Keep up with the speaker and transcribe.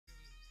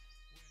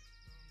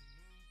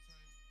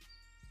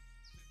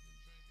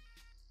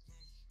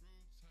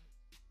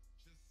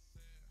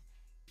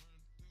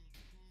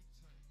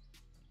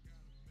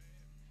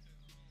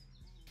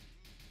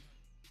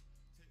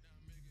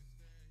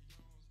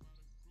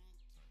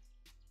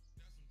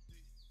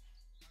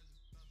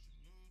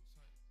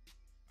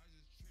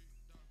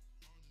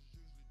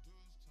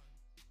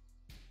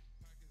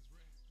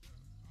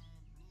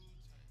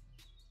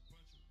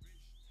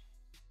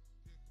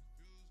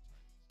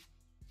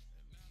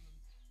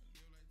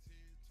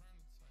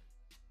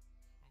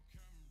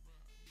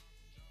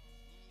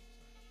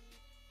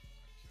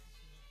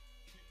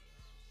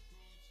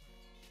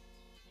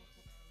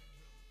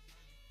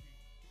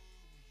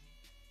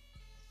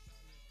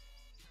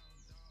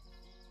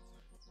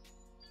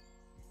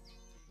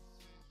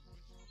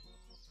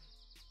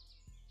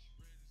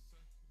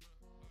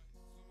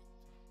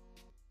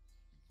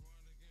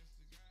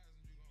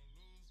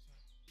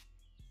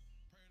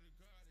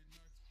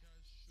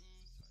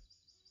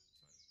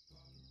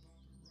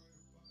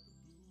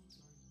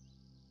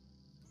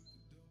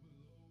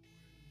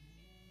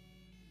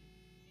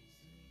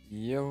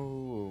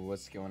Yo,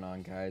 what's going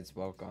on, guys?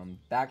 Welcome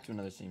back to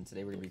another stream.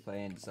 Today we're gonna be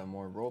playing some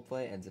more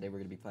roleplay, and today we're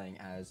gonna be playing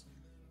as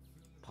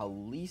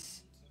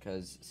police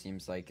because it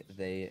seems like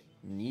they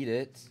need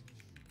it.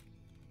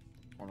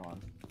 Hold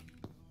on,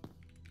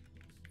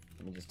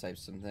 let me just type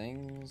some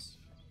things.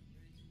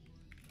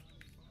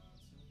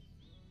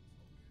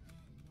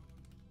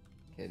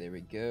 Okay, there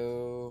we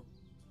go.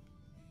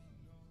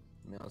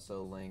 Let me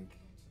also link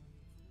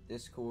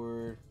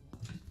Discord.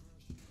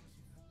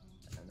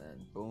 And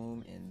then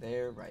boom, in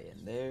there, right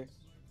in there.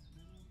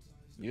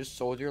 You just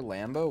sold your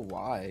Lambo?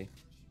 Why?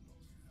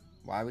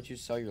 Why would you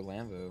sell your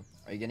Lambo?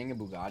 Are you getting a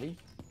Bugatti?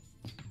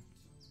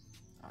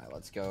 Alright,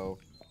 let's go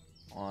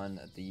on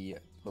the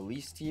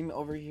police team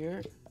over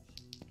here.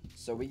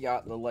 So we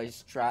got the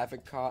lights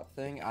traffic cop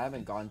thing. I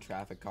haven't gone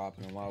traffic cop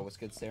in a while. What's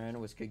good, Saren?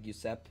 What's good,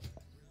 Giuseppe?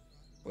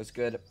 What's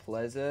good,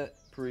 Pleza?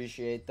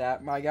 Appreciate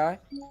that, my guy.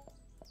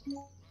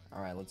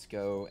 Alright, let's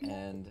go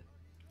and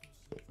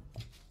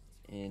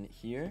in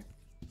here.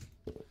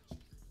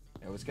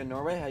 Yo, what's good,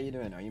 Norway? How you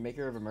doing? Are you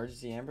maker of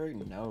emergency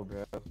Hamburg? No,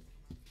 bro.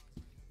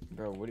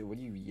 Bro, what are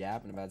you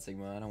yapping about,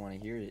 Sigma? I don't want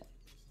to hear it.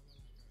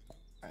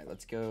 Alright,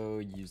 let's go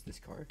use this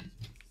card.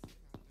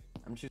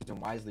 I'm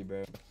choosing wisely,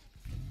 bro.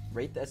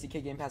 Rate the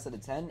SDK Game Pass at a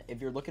 10. If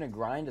you're looking to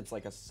grind, it's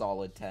like a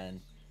solid 10.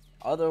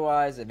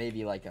 Otherwise, it may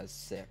be like a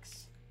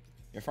 6.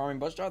 You're farming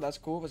bush draw? That's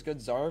cool. What's good,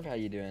 Zarv? How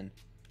you doing?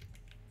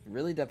 It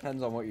really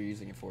depends on what you're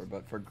using it for,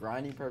 but for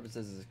grinding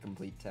purposes, it's a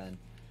complete 10.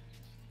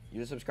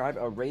 You subscribe?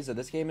 Oh, Reza,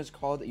 this game is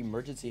called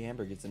Emergency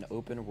Hamburg. It's an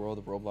open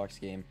world Roblox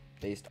game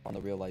based on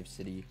the real life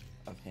city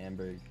of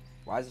Hamburg.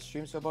 Why is the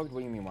stream so bugged? What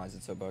do you mean, why is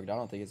it so bugged? I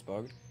don't think it's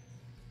bugged.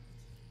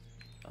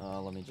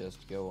 Let me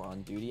just go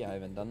on duty. I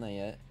haven't done that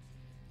yet.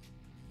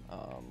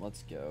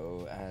 Let's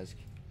go ask.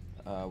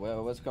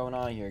 Well, what's going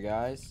on here,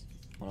 guys?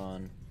 Hold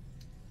on.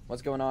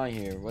 What's going on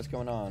here? What's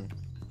going on?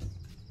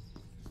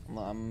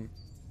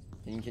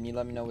 Can you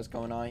let me know what's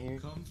going on here?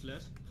 Come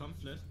flat.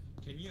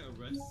 Can you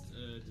arrest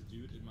the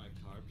dude in my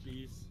car,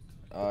 please?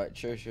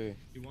 Sure.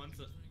 He wants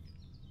a...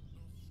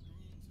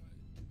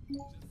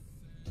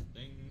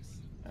 Thanks.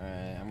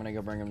 Alright, I'm gonna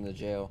go bring him to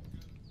jail.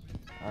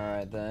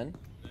 Alright, then.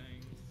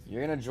 Thanks.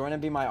 You're gonna join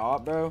and be my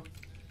op, bro?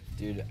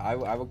 Dude, I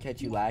will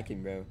catch you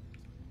lacking, bro.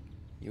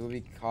 You will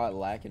be caught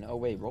lacking. Oh,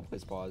 wait,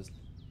 roleplay's paused.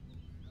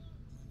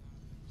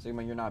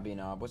 Sigma, you're not being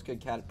op. What's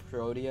good, Cat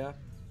Protea?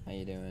 How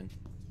you doing?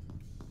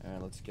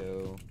 Alright, let's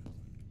go.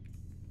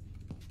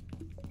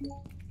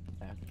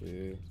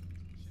 After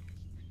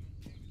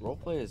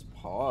roleplay is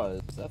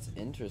paused. That's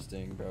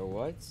interesting, bro.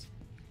 What?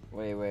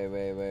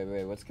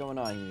 Wait. What's going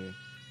on here?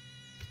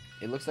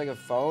 It looks like a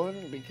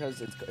phone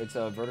because it's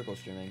a vertical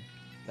streaming.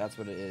 That's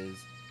what it is.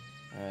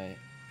 All right,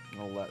 I'm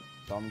gonna let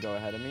Thumb go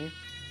ahead of me.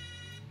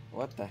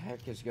 What the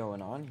heck is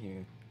going on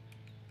here,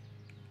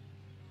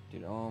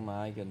 dude? Oh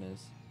my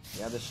goodness.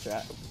 Yeah, the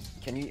strap.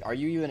 Can you? Are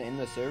you even in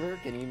the server?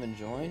 Can you even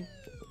join?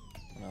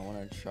 I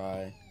want to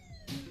try.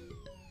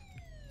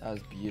 That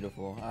was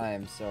beautiful. I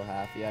am so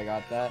happy I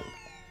got that.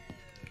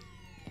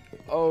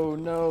 Oh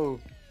no.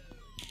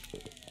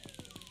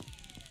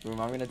 Boom,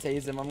 I'm gonna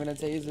tase him. Oh,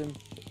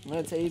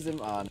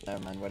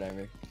 never mind.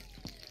 Whatever.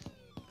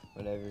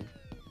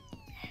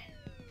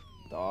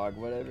 Dog,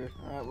 whatever.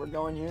 Alright, we're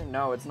going here.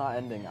 No, it's not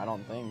ending, I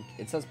don't think.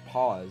 It says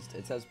paused. The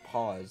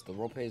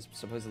roleplay is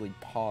supposedly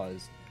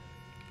paused.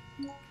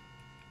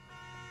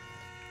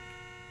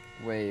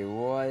 Wait,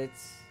 what?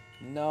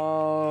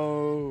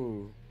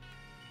 No.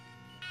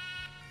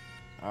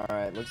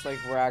 Alright, looks like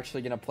we're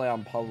actually gonna play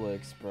on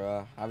Publix,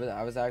 bruh. I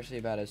was actually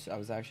about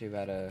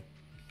to.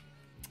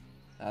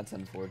 That's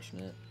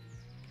unfortunate.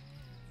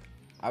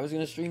 I was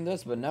gonna stream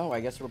this, but no,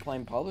 I guess we're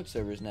playing public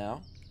servers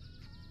now.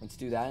 Let's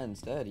do that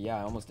instead. Yeah,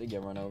 I almost did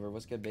get run over.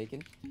 What's good,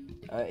 Bacon?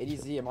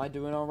 ADZ, am I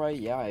doing alright?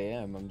 Yeah, I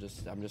am. I'm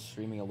just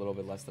streaming a little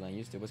bit less than I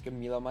used to. What's good,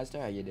 Milo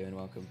Meister? How you doing?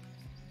 Welcome.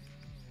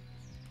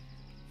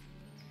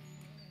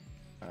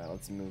 Alright,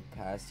 let's move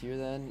past here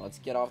then. Let's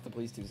get off the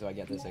police team so I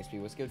get this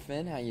XP. What's good,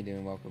 Finn? How you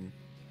doing? Welcome.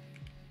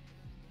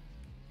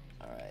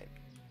 Alright.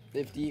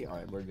 50.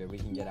 Alright, we're good. We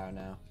can get out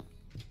now.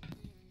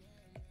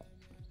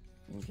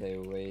 Okay,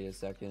 wait a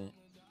second.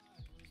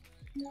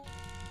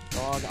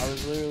 Dog, I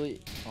was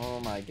literally... Oh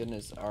my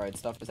goodness. Alright,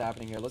 stuff is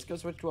happening here. Let's go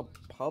switch to a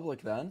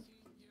public then.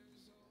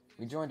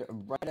 We joined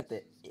right at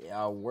the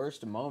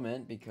worst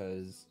moment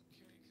because...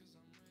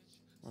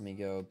 Let me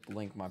go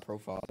link my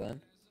profile then.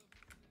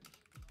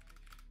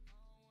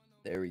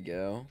 There we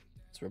go.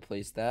 Let's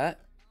replace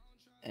that.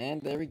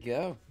 And there we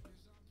go.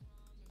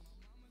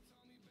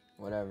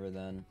 Whatever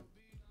then.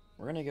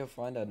 We're gonna go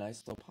find a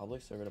nice little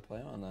public server to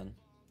play on then.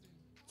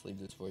 Let's leave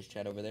this voice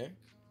chat over there.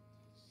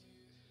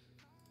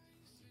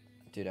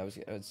 Dude, I was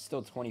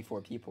still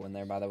 24 people in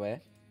there, by the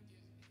way.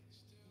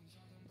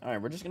 Alright,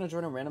 we're just gonna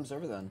join a random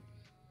server then.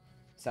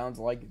 Sounds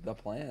like the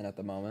plan at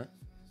the moment.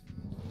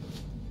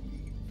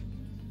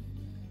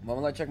 When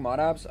will I check mod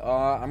apps?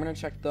 I'm gonna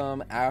check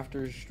them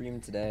after stream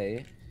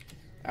today.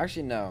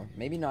 Actually, no.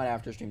 Maybe not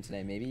after stream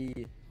today.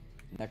 Maybe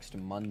next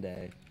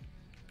Monday.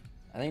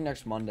 I think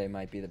next Monday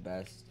might be the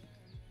best.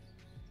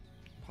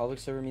 Public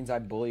server means I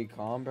bully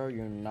calm, bro.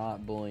 You're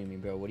not bullying me,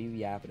 bro. What are you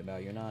yapping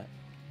about? You're not.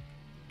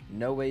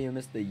 No way you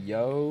missed the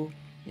yo.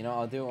 You know,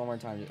 I'll do it one more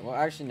time. Well,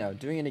 actually, no.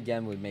 Doing it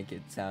again would make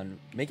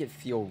it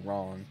feel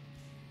wrong.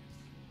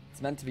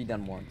 It's meant to be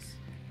done once.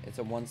 It's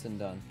a once and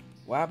done.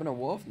 What happened to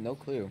Wolf? No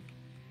clue.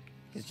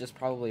 He's just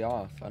probably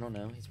off. I don't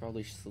know. He's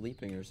probably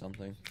sleeping or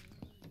something.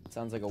 It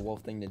sounds like a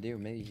Wolf thing to do.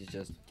 Maybe he's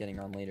just getting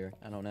on later.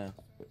 I don't know.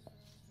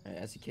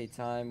 Alright, SEK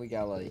time. We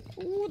got like...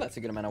 Ooh, that's a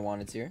good amount of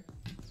wanteds here.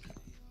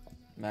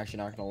 I'm actually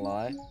not gonna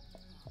lie.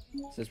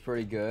 This is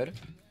pretty good.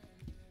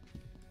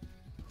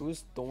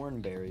 Who's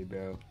Thornberry,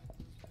 bro?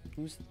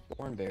 Who's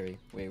Thornberry?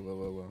 Wait,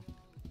 whoa.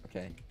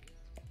 Okay.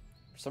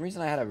 For some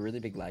reason, I had a really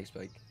big lag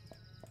spike.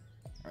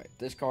 Alright,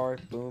 this car.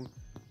 Boom.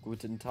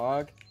 Guten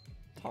Tag.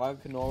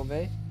 Tag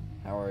Norve.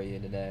 How are you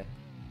today?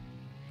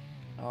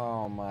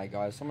 Oh my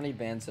god. Somebody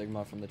ban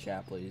Sigma from the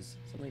chat, please.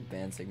 Somebody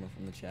ban Sigma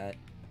from the chat.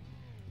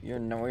 We're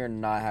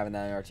not having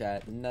that in our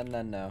chat.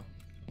 No.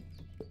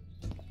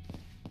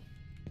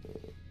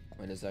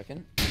 Wait a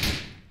second.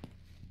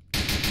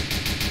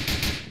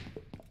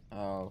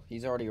 Oh,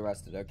 he's already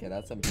arrested. Okay,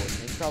 that's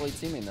unfortunate. He's probably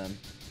teaming then.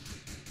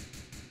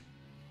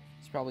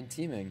 He's probably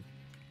teaming.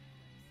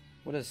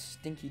 What a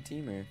stinky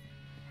teamer.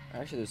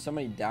 Actually, there's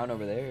somebody down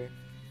over there.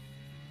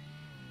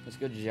 Let's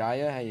go,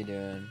 Jaya. How you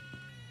doing?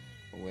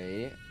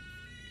 Wait.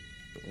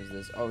 What is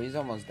this? Oh, he's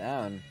almost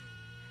down.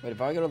 Wait,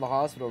 if I go to the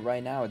hospital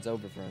right now, it's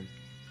over for him.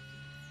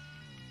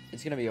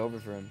 It's gonna be over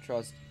for him.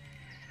 Trust.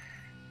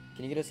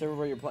 Can you get a server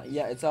where you're playing?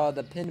 Yeah, it's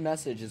the pinned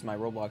message is my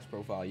Roblox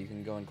profile. You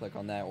can go and click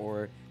on that,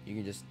 or you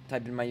can just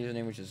type in my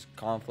username, which is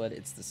Conflit.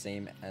 It's the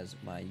same as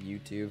my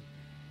YouTube.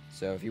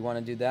 So if you want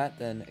to do that,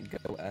 then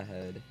go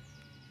ahead.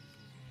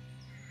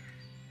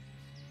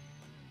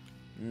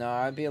 No,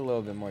 I'd be a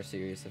little bit more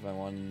serious if I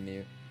wanted to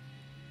mute.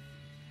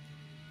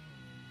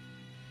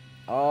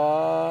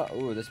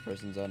 Ooh, this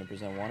person's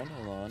 100% wanted.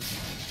 Hold on.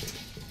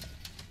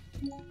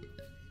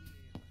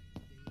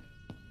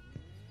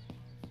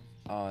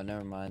 Oh,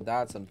 never mind.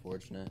 That's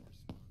unfortunate.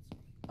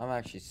 I'm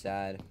actually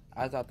sad.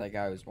 I thought that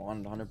guy was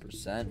wanted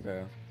 100%,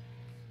 bro.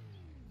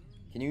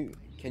 Can you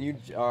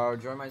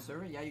join my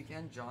server? Yeah, you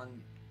can,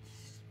 John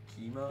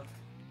Kima.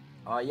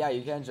 Yeah,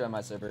 you can join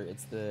my server.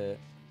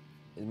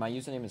 My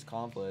username is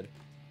Conflid.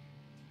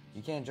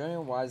 You can't join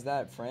it? Why is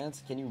that?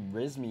 France? Can you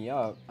riz me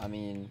up? I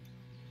mean,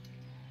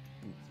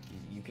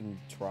 you can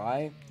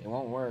try. It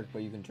won't work,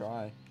 but you can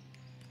try.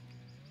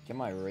 Get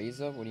my raise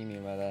up? What do you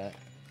mean by that?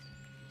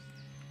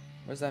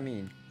 What does that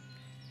mean?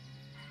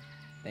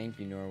 Thank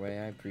you, Norway.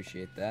 I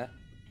appreciate that.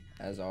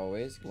 As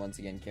always, once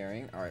again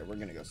carrying. Alright, we're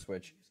gonna go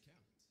switch.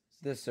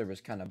 This server's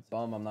kind of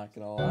bum, I'm not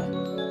gonna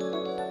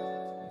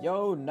lie.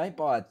 Yo,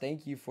 Nightbot,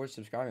 thank you for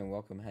subscribing.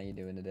 Welcome, how you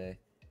doing today?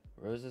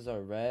 Roses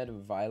are red,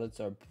 violets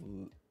are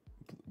blue.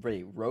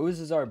 Wait,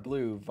 roses are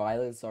blue,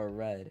 violets are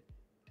red.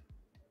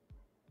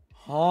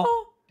 Huh?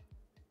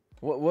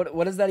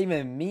 What does that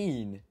even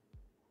mean?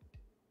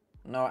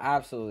 No,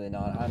 absolutely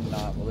not. I'm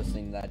not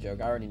listening to that joke.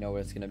 I already know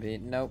what it's gonna be.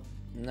 Nope.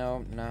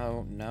 No.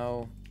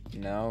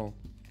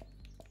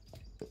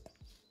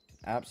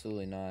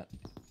 Absolutely not.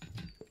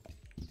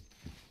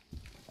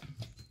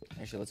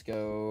 Actually, let's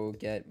go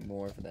get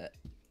more for that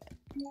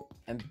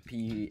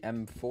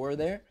M4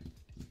 there.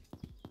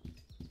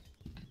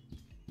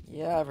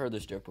 Yeah, I've heard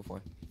this joke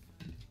before.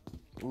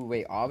 Ooh,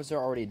 wait, obs are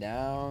already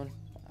down.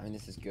 I mean,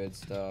 this is good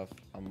stuff.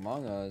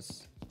 Among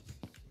Us.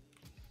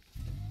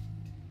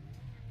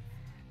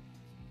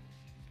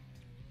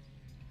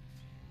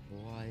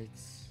 What?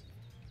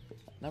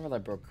 Never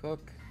let bro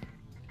cook.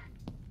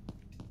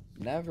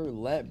 Never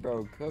let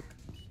bro cook.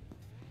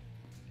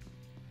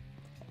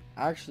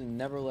 Actually,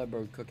 never let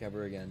bro cook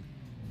ever again.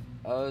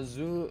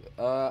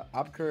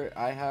 Upker,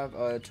 I have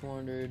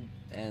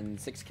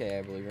 206k,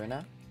 I believe, right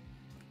now.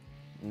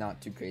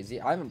 Not too crazy.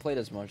 I haven't played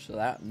as much, so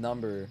that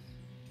number,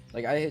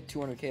 like, I hit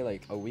 200k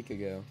like a week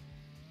ago.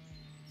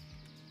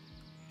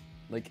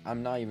 Like,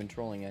 I'm not even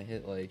trolling. I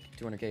hit like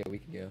 200k a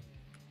week ago.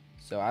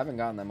 So I haven't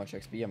gotten that much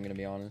XP, I'm gonna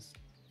be honest.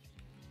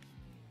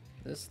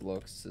 This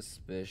looks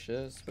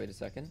suspicious. Wait a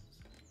second.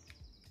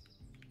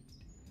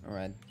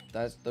 Alright,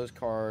 those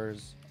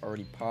cars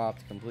already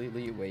popped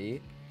completely.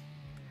 Wait.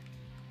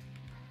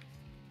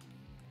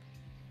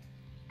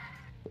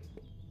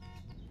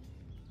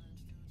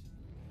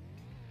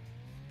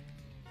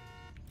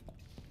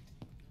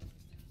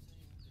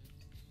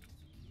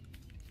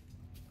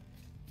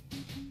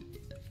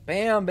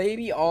 Bam,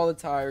 baby, all the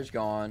tires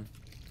gone.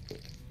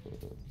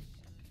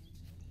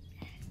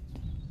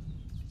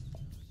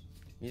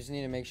 You just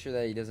need to make sure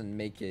that he doesn't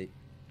make it.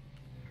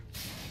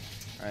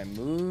 Alright,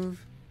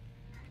 move.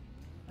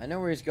 I know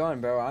where he's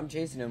going, bro. I'm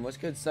chasing him. What's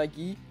good,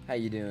 Psyche? How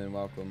you doing?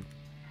 Welcome.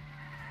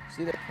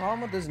 See, the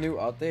problem with this new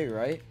update,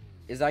 right,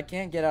 is I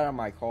can't get out of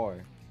my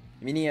car.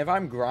 Meaning, if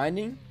I'm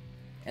grinding,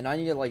 and I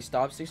need to, like,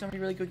 stop stick somebody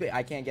really quickly,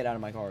 I can't get out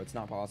of my car. It's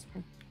not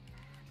possible.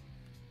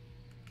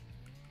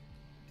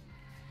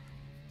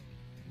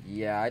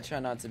 Yeah, I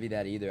try not to be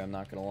that either, I'm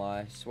not gonna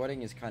lie.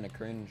 Sweating is kind of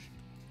cringe.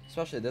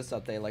 Especially this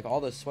update. Like,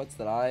 all the sweats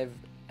that I've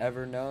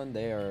ever known,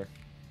 they are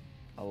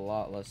a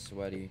lot less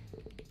sweaty.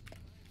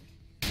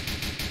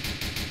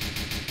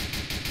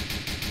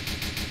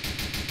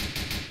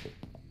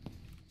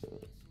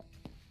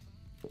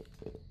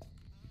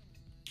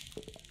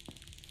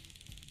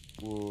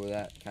 Ooh,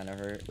 that kind of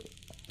hurt.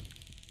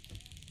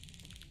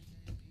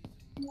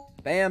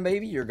 Bam,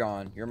 baby, you're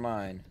gone. You're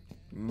mine.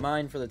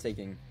 Mine for the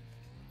taking.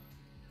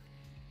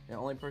 The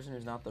only person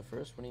who's not the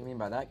first? What do you mean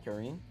by that,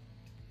 Karine?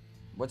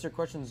 What's your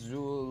question,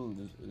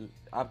 Zul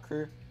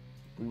Abkur?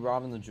 We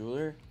robbing the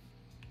jeweler?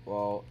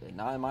 Well,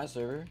 not in my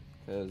server,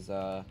 because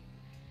I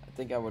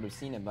think I would have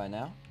seen it by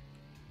now.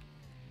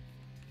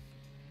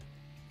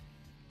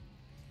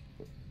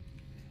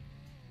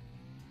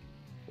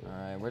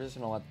 Alright, we're just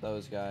gonna let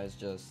those guys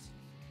we're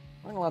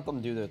gonna let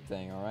them do their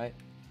thing, alright?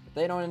 If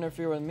they don't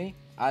interfere with me,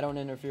 I don't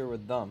interfere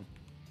with them.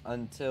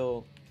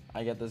 Until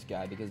I get this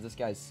guy, because this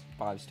guy's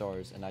 5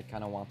 stars, and I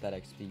kind of want that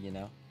XP, you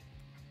know?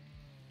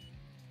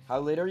 How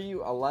late are you?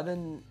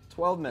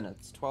 12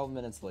 minutes. 12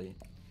 minutes late.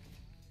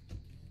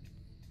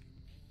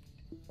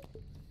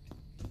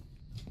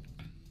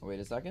 Wait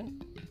a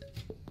second.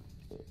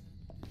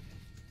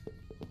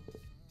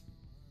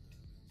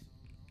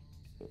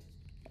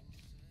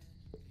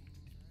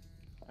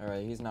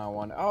 Alright, he's not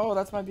one. Oh,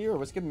 that's my viewer.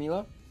 What's good,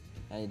 Milo?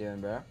 How you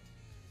doing, bro?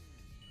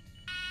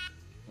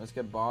 What's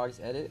good, Boggs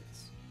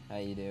Edits? How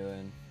you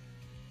doing?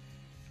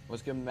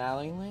 What's good,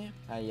 Mallingly?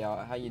 How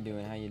you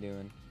doing? How you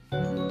doing?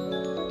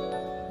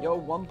 Yo,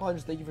 One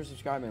Punch, thank you for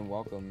subscribing.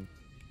 Welcome.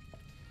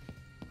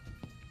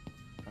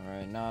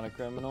 Alright, not a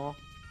criminal.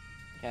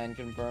 Can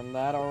confirm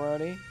that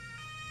already.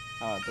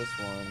 How about this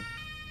one?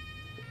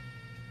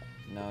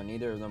 No,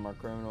 neither of them are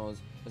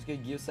criminals. What's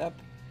good,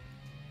 Giuseppe?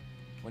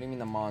 What do you mean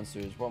the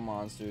monsters? What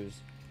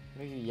monsters?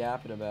 What are you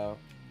yapping about?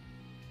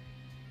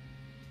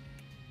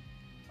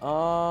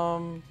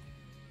 Hold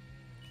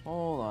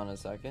on a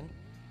second.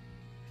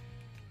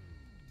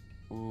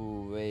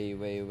 Ooh, wait.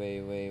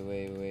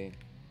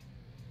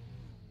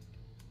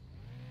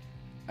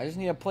 I just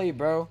need a plate,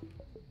 bro.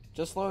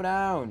 Just slow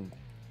down.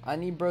 I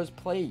need bro's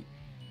plate.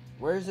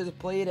 Where's his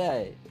plate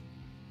at?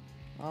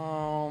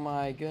 Oh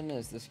my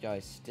goodness, this guy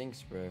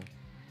stinks, bro.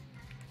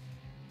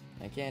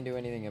 I can't do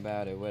anything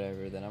about it,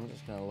 whatever, then I'm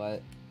just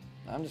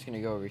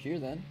gonna go over here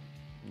then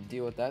and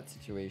deal with that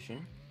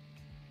situation.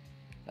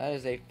 That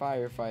is a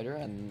firefighter,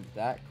 and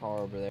that car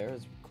over there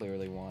is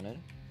clearly wanted.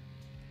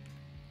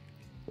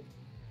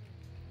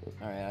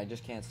 Alright, I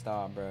just can't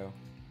stop, bro.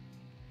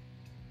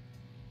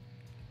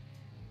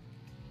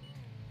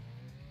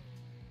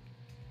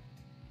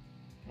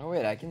 Oh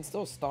wait, I can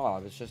still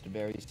stop, it's just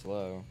very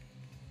slow.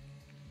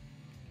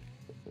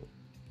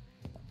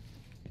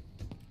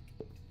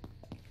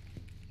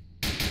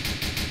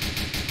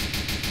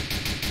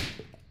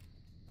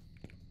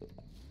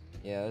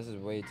 Yeah, this is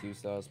way too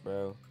sus,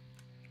 bro.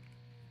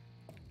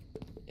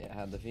 Yeah, I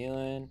had the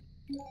feeling.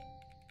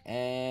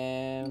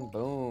 And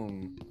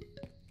boom.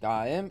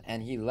 Got him,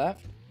 and he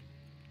left.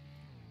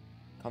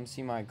 Come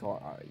see my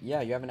car.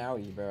 Yeah, you have an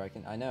Audi, bro.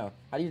 I know.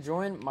 How do you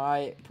join?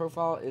 My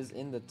profile is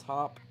in the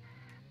top,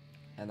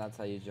 and that's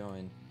how you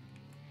join.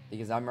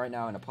 Because I'm right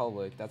now in a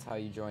public. That's how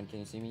you join. Can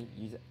you see me?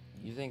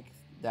 You think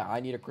that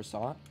I need a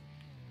croissant?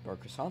 Or a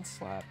croissant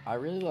slap? I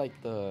really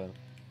like the...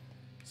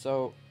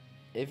 So,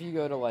 if you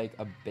go to like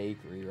a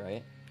bakery,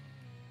 right?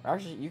 Or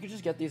actually, you could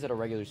just get these at a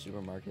regular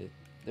supermarket.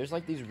 There's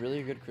like these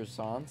really good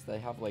croissants. They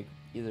have like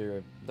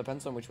either...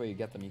 Depends on which way you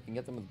get them. You can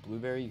get them with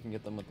blueberry. You can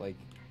get them with like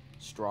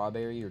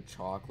strawberry or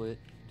chocolate.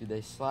 Dude,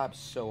 they slap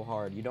so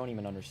hard. You don't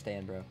even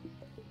understand, bro.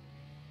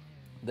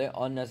 They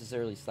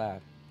unnecessarily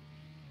slap.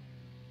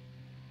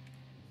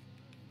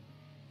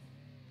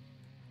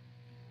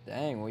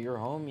 Dang, well your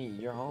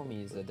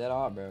homie's a dead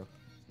op, bro.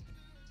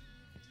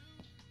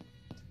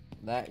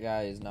 That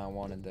guy is not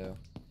wanted though.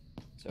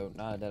 So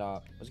not a dead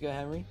op. Let's go,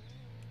 Henry.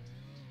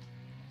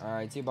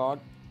 Alright, T-Bog.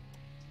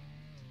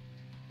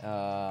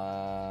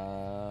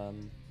 Alright.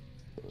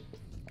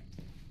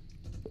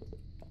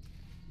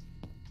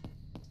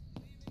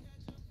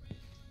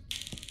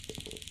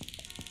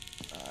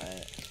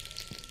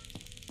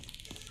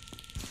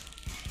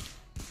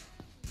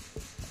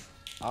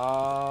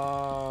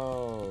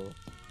 Oh,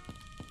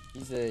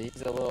 he's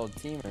a little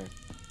teamer,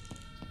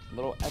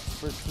 little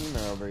expert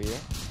teamer over here.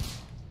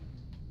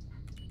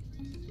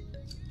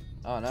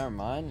 Oh, never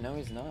mind. No,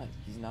 he's not.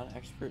 He's not an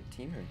expert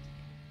teamer.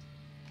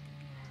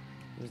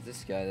 Who's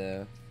this guy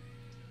though?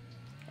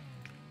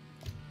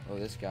 Oh,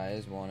 this guy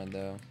is wanted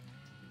though.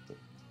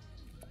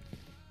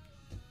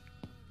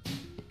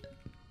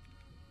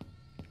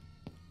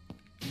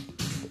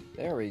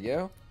 There we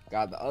go.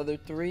 Got the other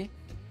 3.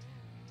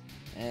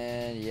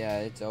 And yeah,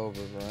 it's over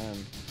for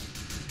him.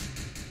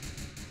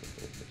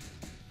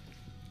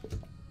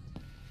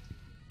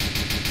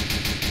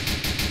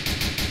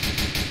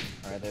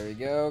 Alright, there we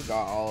go.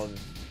 Got all of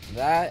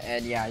that.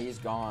 And yeah, he's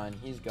gone.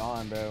 He's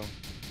gone, bro.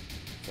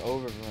 It's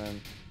over for him.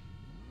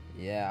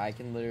 Yeah, I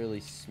can literally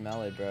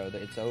smell it, bro.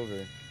 It's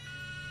over.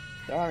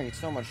 They're having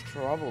so much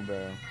trouble,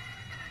 bro.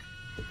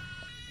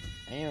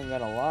 I ain't even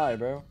gonna lie,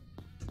 bro.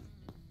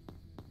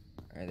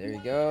 Alright, there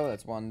you go.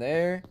 That's one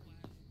there.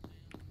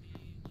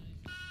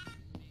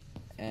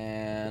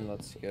 And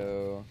let's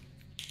go.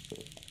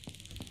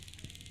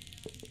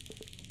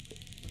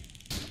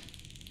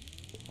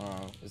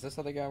 Oh, is this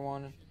other guy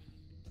wanted?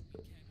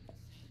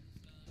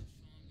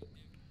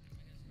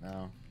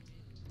 No.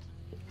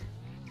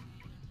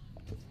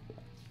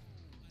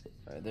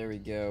 Alright, there we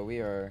go. We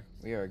are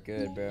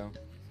good, bro.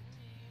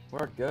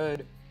 We're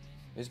good.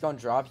 We're just gonna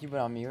drop you, but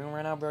I'm muting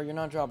right now, bro. You're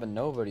not dropping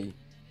nobody.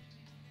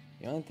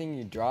 The only thing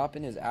you're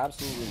dropping is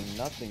absolutely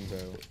nothing,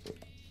 bro.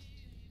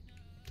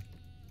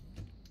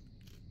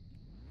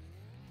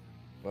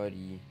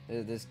 Buddy,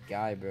 this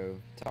guy, bro,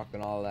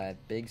 talking all that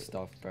big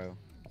stuff, bro.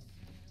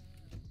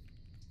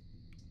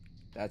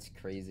 That's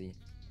crazy.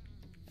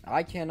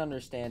 I can't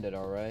understand it,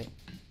 alright?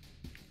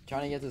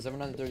 Trying to get to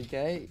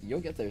 730k?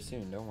 You'll get there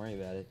soon, don't worry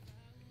about it.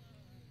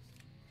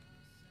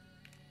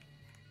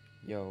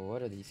 Yo,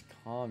 what are these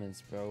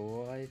comments,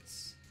 bro?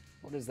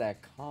 What is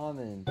that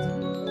comment?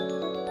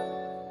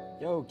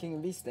 Yo, King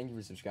of Beast, thank you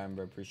for subscribing,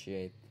 bro.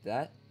 Appreciate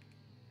that.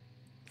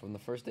 From the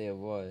first day of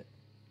what?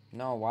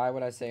 No, why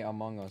would I say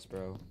Among Us,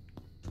 bro?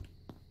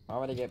 Why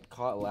would I get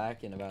caught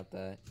lacking about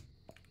that?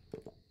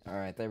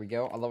 Alright, there we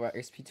go. I love our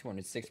XP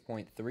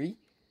 206.3.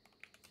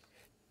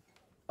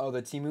 Oh,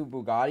 the Timu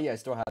Bugatti. I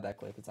still have that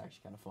clip. It's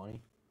actually kind of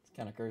funny. It's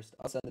kind of cursed.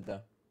 I'll send it,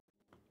 though.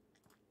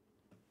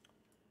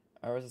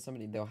 Or is it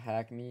somebody, they'll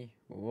hack me?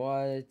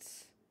 What?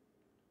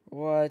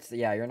 What?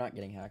 Yeah, you're not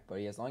getting hacked,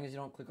 buddy. As long as you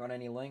don't click on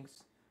any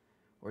links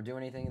or do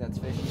anything that's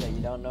fishy that you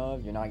don't know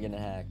of, you're not getting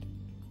hacked.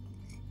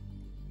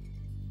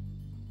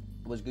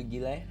 What's good,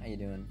 Gile? How you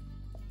doing?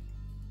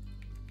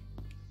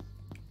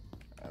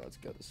 Alright, let's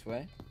go this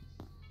way.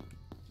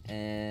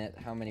 And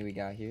how many we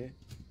got here?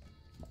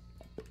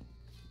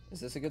 Is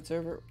this a good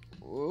server?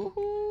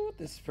 Ooh,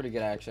 this is pretty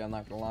good, actually. I'm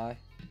not gonna lie.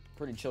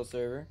 Pretty chill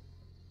server.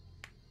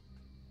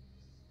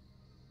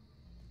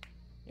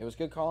 It was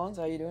good, Collins.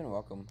 How you doing?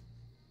 Welcome.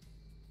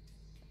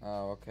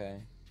 Oh, okay.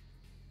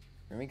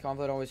 For me,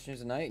 conflict always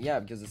streams at night? Yeah,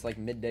 because it's like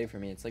midday for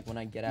me. It's like when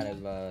I get out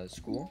of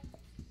school.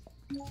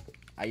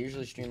 I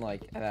usually stream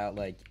like about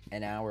like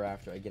an hour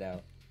after I get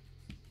out.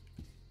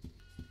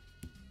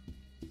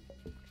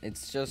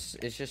 It's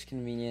just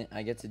convenient.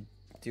 I get to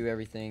do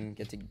everything,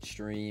 get to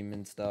stream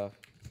and stuff.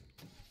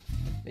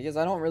 Because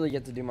I don't really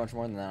get to do much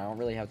more than that. I don't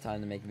really have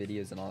time to make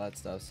videos and all that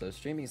stuff. So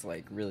streaming's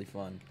like really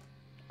fun.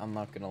 I'm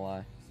not gonna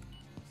lie.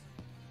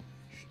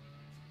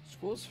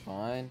 School's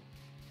fine.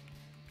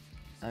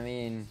 I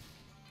mean,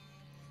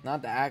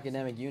 not the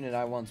academic unit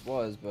I once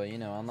was, but you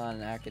know, I'm not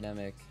an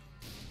academic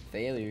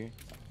failure.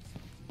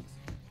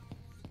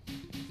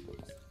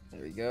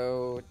 There we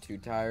go. 2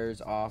 tires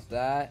off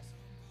that.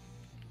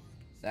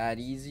 That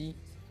easy.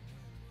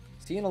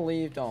 Is he gonna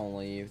leave? Don't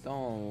leave.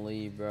 Don't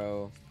leave,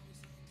 bro.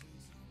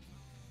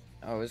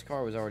 Oh, his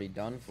car was already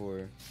done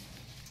for.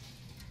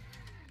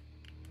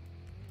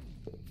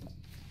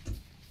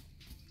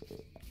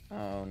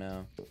 Oh,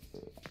 no.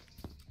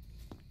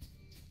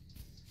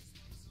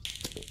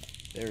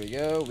 There we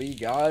go. We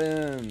got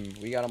him.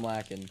 We got him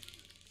lacking.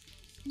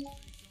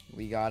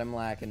 We got him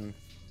lacking.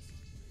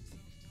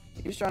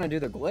 He was trying to do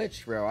the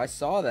glitch, bro. I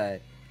saw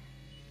that.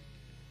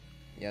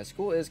 Yeah,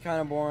 school is kind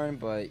of boring,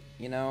 but,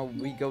 you know,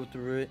 we go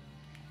through it.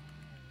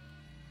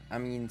 I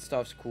mean,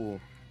 stuff's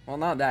cool. Well,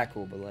 not that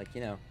cool, but, like,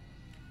 you know.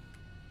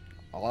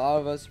 A lot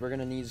of us, we're going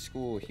to need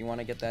school. If you want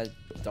to get that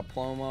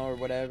diploma or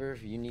whatever,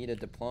 if you need a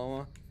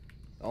diploma,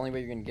 the only way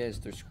you're going to get is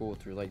through school,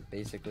 through, like,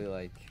 basically,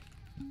 like,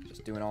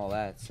 just doing all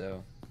that,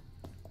 so.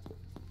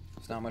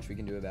 There's not much we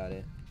can do about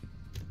it.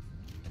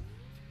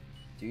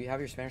 Do you have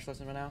your Spanish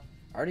lesson right now?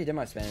 I already did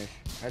my Spanish.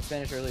 I had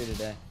Spanish earlier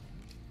today.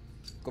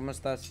 ¿Cómo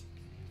estás?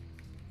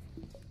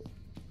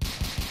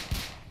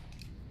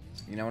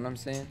 You know what I'm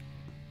saying?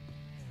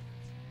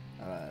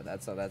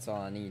 That's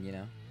all I need, you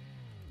know?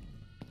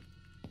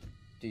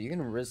 Dude, you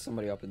can riz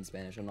somebody up in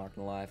Spanish, I'm not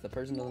gonna lie. If the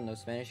person doesn't know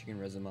Spanish, you can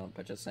riz them up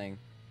by just saying,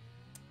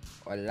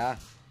 hola.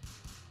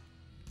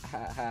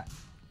 Ha ha.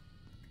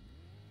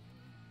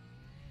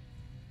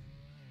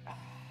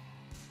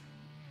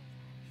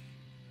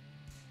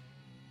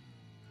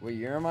 What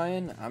year am I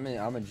in? I'm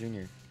a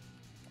junior.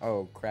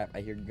 Oh crap,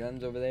 I hear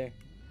guns over there.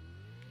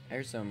 I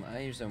hear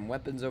some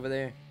weapons over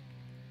there.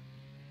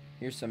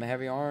 Here's some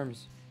heavy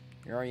arms.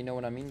 You already know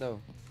what I mean though.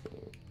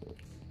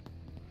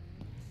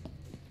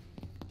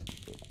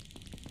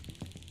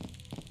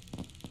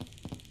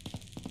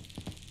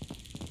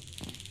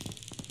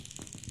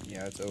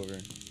 Yeah, it's over.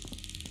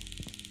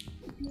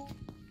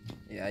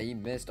 Yeah, he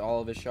missed all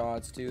of his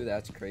shots too.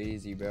 That's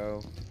crazy,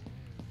 bro.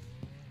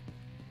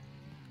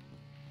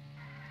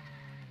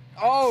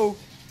 Oh!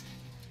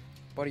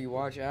 Buddy,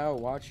 watch out.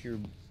 Watch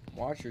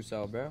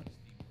yourself, bro.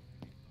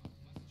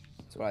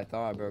 That's what I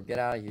thought, bro. Get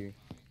out of here.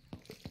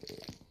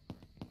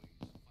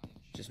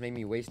 Just made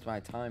me waste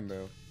my time,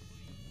 bro.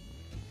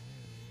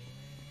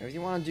 If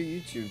you want to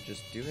do YouTube,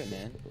 just do it,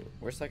 man.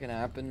 Worst that can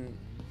happen,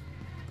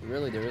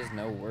 really, there is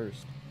no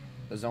worst.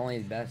 There's only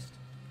the best.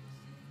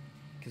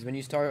 Because when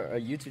you start a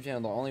YouTube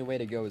channel, the only way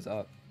to go is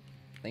up.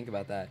 Think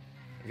about that.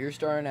 If you're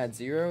starting at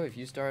 0, if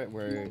you start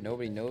where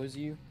nobody knows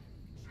you,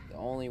 the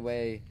only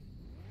way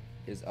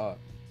is up.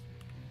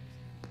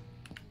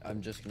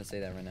 I'm just going to say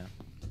that right now.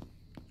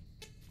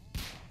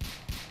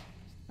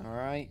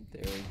 Alright,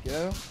 there we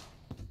go.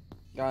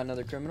 Got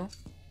another criminal.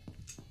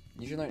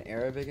 You should learn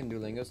Arabic and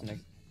Duolingo so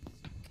next.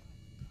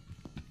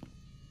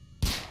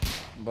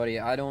 Buddy,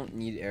 I don't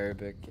need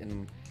Arabic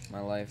in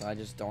my life. I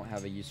just don't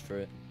have a use for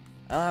it.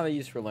 I don't have a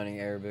use for learning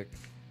Arabic.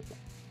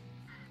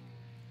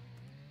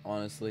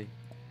 Honestly.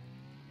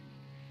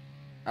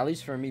 At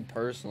least for me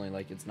personally,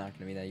 like, it's not going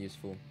to be that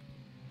useful.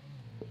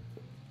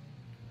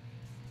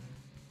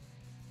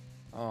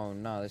 Oh,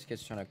 no, this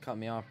kid's trying to cut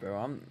me off,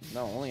 bro.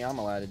 Only I'm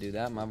allowed to do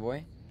that, my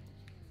boy.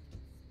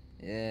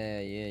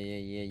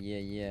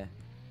 Yeah.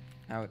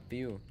 How it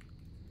feel?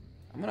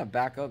 I'm going to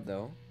back up,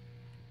 though.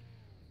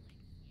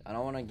 I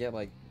don't want to get,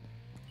 like...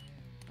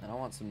 I don't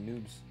want some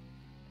noobs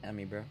at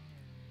me, bro.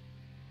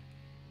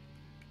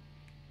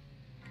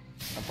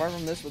 Apart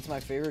from this, what's my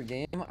favorite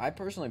game? I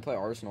personally play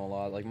Arsenal a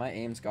lot. Like, my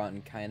aim's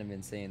gotten kind of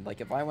insane. Like,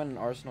 if I went in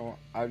Arsenal,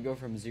 I would go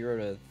from 0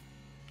 to...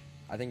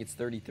 I think it's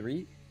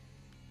 33.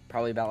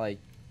 Probably about, like,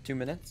 2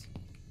 minutes.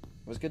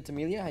 What's good,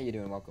 Tamelia? How you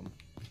doing? Welcome.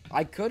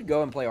 I could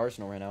go and play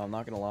Arsenal right now. I'm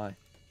not gonna lie.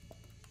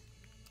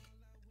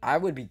 I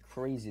would be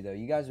crazy, though.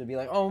 You guys would be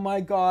like, oh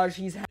my gosh,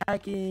 he's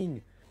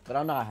hacking. But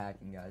I'm not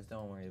hacking, guys.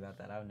 Don't worry about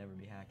that. I would never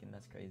be hacking.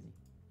 That's crazy.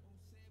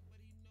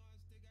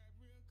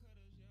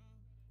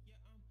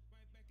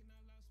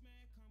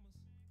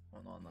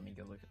 Hold on, let me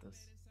go look at this.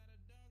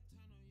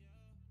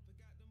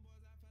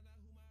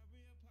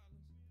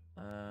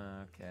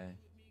 Okay.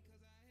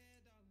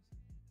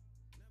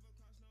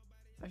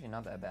 It's actually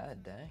not that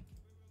bad, dang.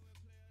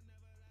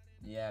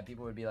 Yeah,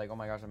 people would be like, oh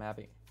my gosh, I'm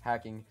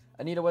hacking.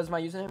 Anita, what's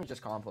my username? It's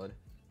just Complod.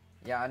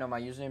 Yeah, I know,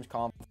 my username's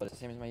Complod. It's the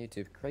same as my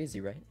YouTube.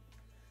 Crazy, right?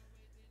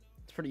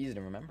 It's pretty easy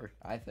to remember,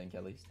 I think,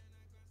 at least.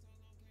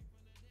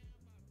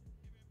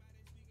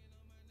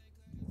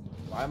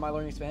 Why am I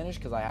learning Spanish?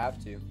 Because I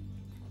have to.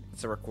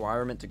 It's a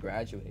requirement to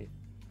graduate.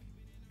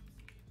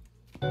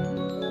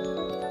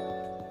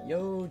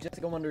 Yo,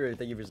 Jessica Wonder,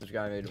 thank you for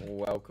subscribing.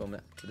 Welcome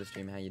to the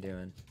stream. How you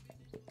doing?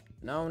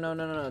 No.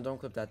 Don't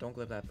clip that. Don't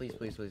clip that. Please,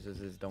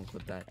 don't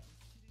clip that.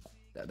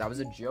 That was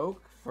a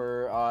joke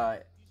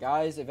for,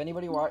 guys, if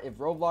anybody if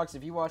Roblox,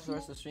 if you watch the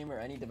rest of the stream or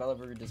any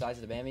developer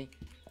decides to ban me,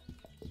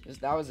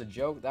 that was a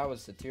joke. That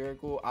was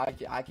satirical.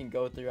 I can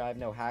go through. I have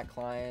no hack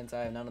clients.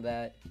 I have none of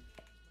that.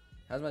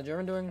 How's my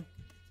German doing?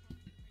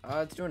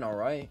 It's doing all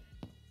right.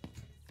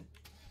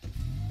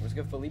 What's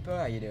good, Filippo?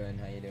 How you doing?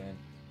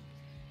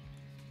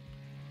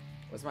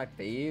 What's my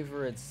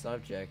favorite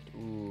subject?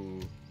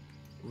 Ooh,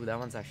 that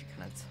one's actually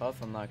kind of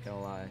tough. I'm not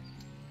gonna lie.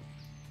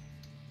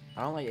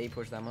 I don't like A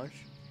push that much,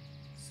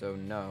 so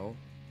no.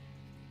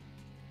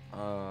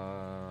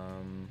 Wow,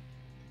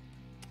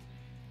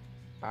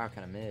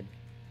 kind of mid.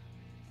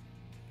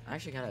 I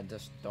actually kind of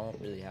just don't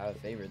really have a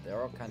favorite.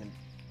 They're all kind of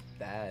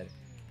bad.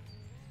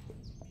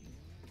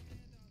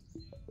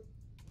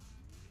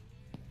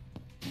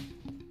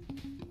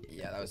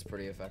 Yeah, that was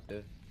pretty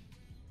effective.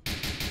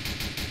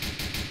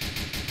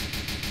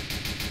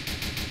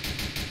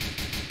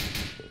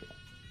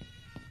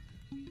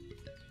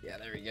 Yeah,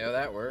 there we go.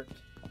 That worked.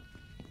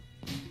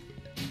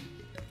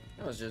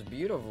 That was just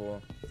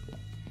beautiful.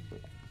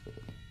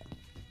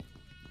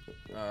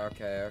 Oh,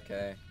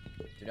 okay.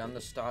 Dude, I'm the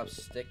stop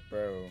stick,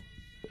 bro.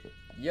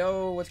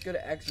 Yo, what's good,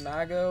 X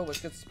Mago? What's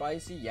good,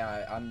 Spicy?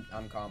 Yeah,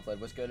 I'm Complete.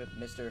 What's good,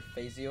 Mr.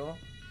 Faziel?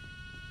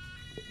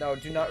 No,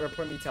 do not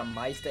report me to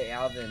Meister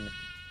Alvin.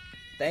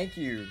 Thank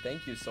you,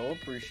 Soul.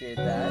 Appreciate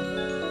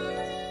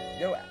that.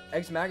 Yo,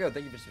 X Mago,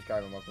 thank you for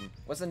subscribing. Welcome.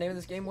 What's the name of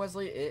this game,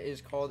 Wesley? It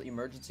is called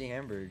Emergency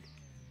Hamburg.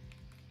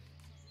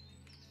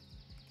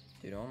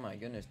 Dude, oh my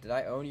goodness. Did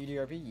I own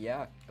UDRP?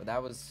 Yeah, but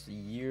that was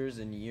years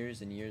and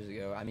years and years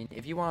ago. I mean,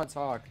 if you want to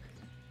talk,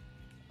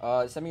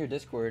 send me your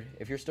Discord.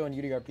 If you're still in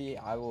UDRP,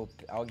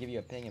 I'll give you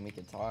a ping and we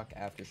can talk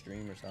after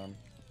stream or something.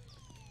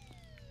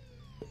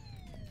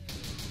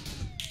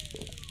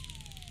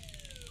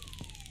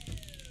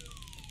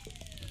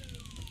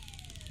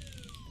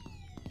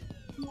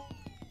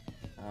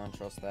 I don't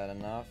trust that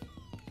enough.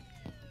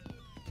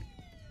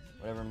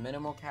 Whatever,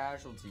 minimal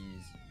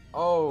casualties.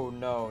 Oh,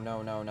 no.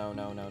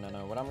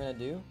 What I'm gonna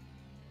do?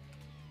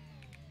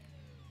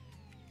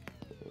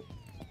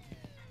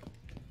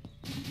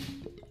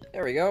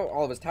 There we go.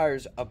 All of his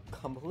tires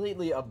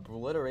completely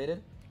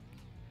obliterated.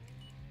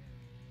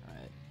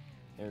 Alright.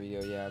 There we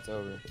go. Yeah, it's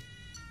over.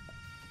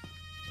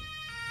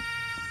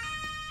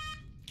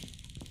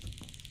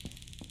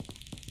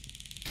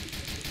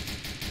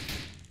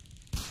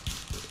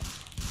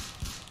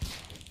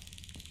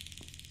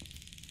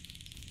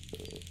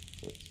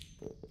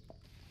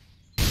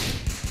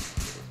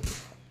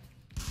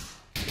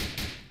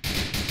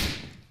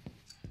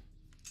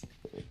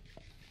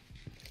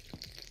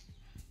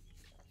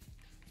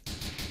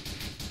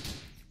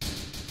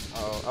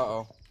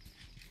 Uh-oh.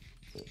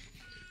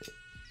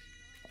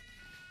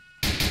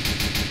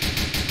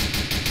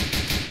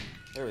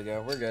 There we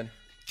go. We're good.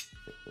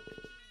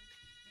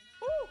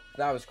 Woo!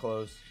 That was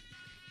close.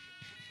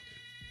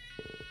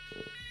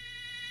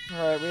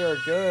 Alright, we are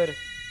good.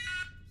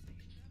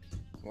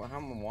 Well, how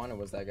wanted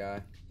was that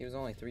guy? He was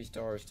only 3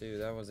 stars, too.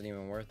 That wasn't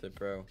even worth it,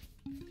 bro.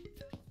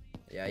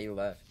 Yeah, he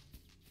left.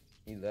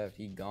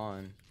 He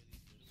gone.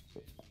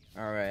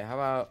 Alright, how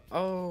about...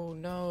 Oh,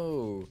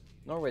 no.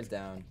 Norway's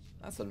down.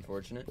 That's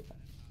unfortunate.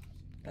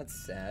 That's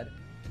sad.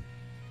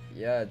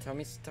 Yeah, tell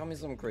me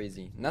something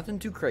crazy. Nothing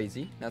too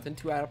crazy. Nothing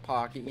too out of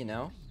pocket, you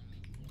know?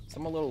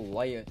 Some a little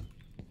light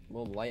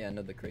end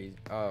of the crazy.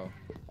 Oh.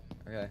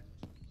 Okay.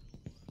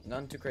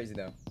 None too crazy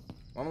though.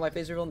 Mom life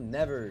is real?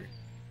 Never.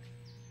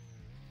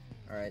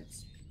 Alright.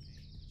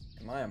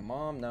 Am I a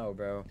mom? No,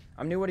 bro.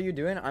 I'm new. What are you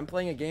doing? I'm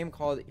playing a game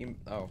called...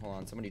 Oh, hold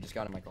on. Somebody just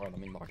got in my car. Let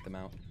me lock them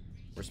out.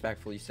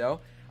 Respectfully so.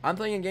 I'm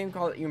playing a game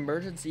called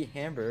Emergency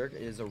Hamburg.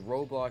 It is a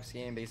Roblox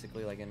game,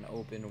 basically like an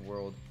open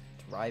world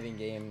driving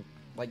game.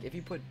 Like if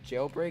you put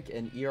Jailbreak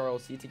and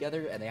ERLC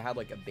together and they had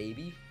like a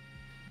baby,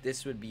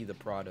 this would be the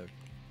product.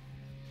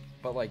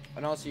 But like,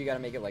 and also you gotta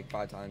make it like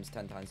 5 times,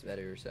 10 times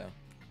better or so.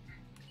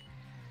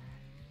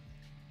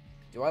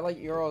 Do I like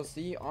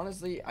ERLC?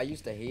 Honestly, I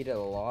used to hate it a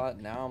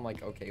lot. Now I'm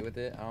like okay with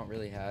it. I don't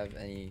really have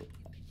any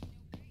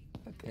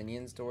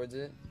opinions towards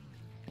it.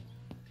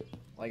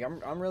 Like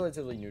I'm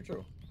relatively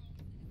neutral.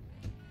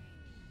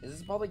 Is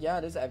this public? Yeah,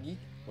 it is. Evgeek.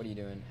 What are you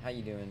doing? How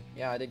you doing?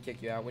 Yeah, I did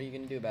kick you out. What are you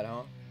gonna do about it,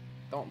 huh?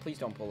 Please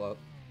don't pull up.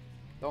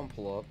 Don't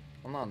pull up.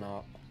 I'm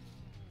not.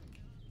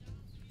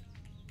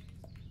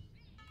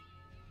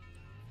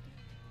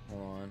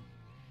 Hold on.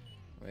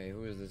 Wait,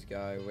 who is this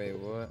guy? Wait,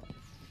 what?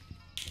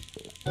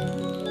 Oh,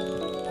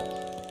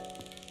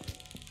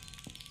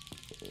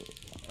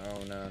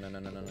 no.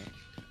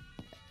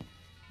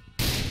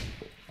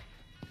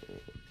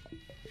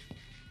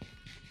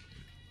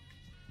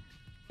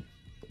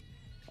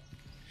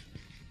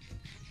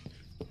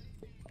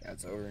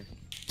 That's over.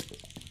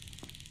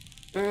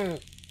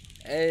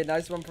 Hey,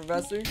 nice one,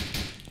 Professor.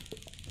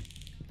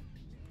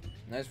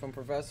 Nice one,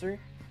 Professor.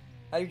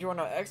 How do you join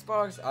on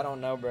Xbox? I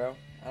don't know, bro.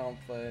 I don't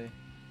play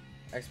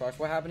Xbox.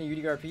 What happened to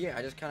UDRP?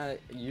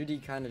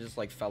 UD kind of just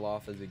like fell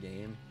off as a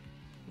game.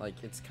 Like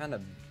it's kind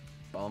of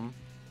bum.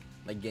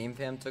 Like Game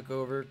Fam took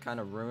over, kind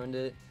of ruined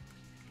it,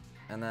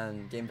 and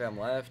then Game Fam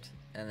left,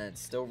 and then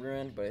it's still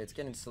ruined, but it's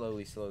getting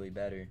slowly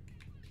better.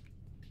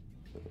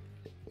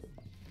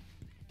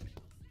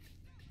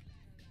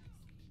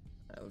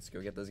 Alright, let's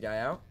go get this guy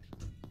out.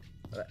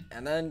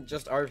 And then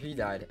just RP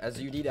died. As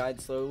UD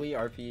died slowly,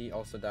 RP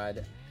also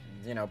died.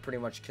 You know, pretty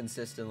much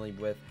consistently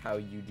with how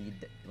UD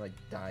like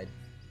died.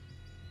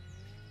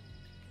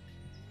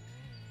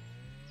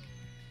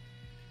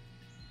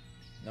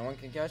 No one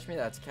can catch me.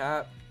 That's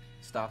Cap.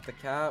 Stop the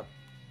cap.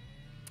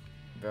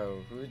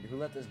 Bro, who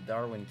let this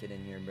Darwin kid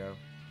in here, bro?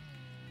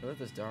 Who let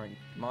this Darwin...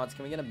 Mods,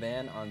 can we get a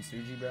ban on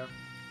Suji, bro?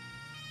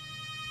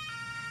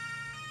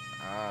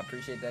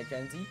 Appreciate that,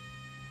 Kenzie.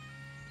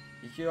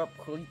 Ich höre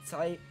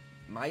Polizei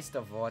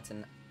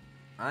Meisterworten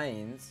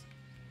 1.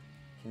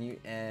 Can you,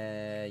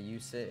 you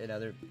sit at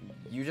other...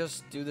 You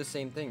just do the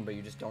same thing, but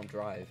you just don't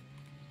drive.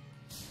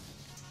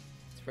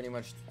 It's pretty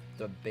much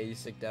the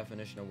basic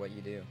definition of what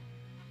you do.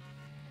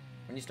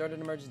 When you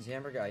started Emergency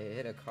Hamburger, I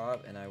hit a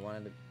cop and I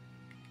wanted to...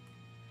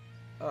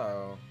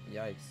 Oh,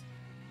 yikes.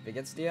 Wie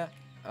geht's dir?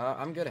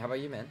 I'm good. How about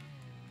you, man?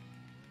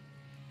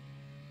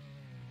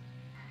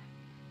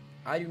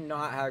 I do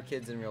not have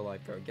kids in real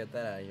life, bro. Get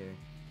that out of here.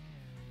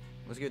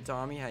 What's good,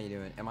 Tommy? How you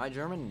doing? Am I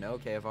German? No,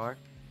 KFR.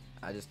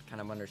 I just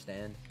kind of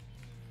understand.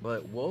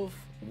 But Wolf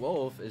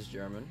is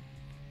German.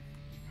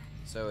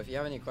 So if you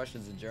have any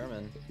questions in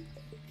German,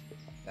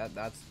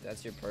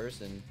 that's your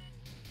person.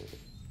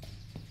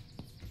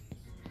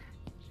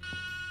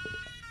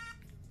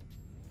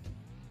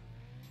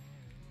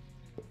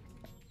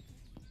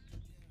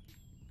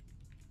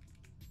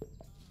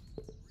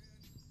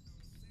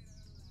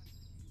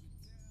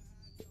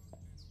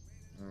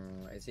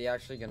 Is he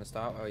actually gonna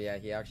stop? Oh yeah,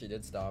 he actually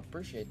did stop.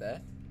 Appreciate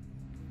that.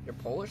 You're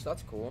Polish?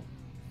 That's cool.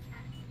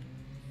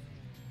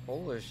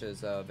 Polish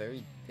is a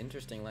very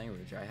interesting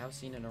language. I have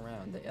seen it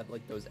around. They have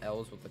like those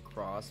L's with the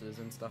crosses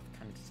and stuff.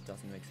 Kind of just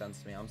doesn't make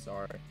sense to me. I'm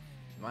sorry.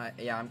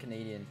 Yeah, I'm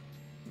Canadian.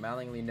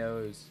 Mallingly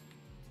knows.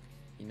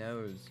 He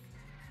knows.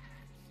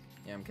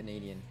 Yeah, I'm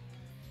Canadian.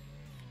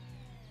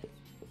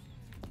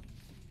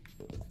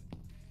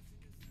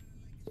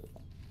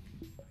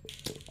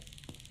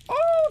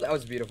 Oh, that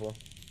was beautiful.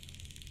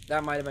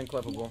 That might have been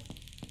clippable.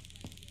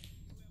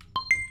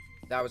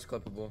 That was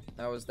clippable.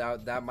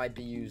 That might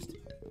be used.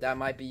 That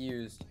might be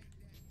used.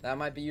 That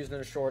might be used in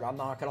a short. I'm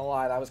not gonna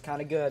lie. That was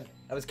kind of good.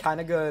 That was kind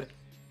of good.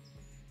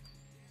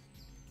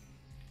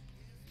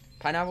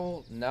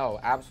 Pineapple? No,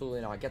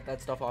 absolutely not. Get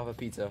that stuff off of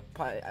pizza.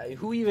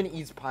 Who even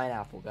eats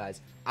pineapple,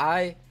 guys?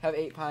 I have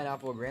ate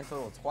pineapple a grand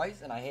total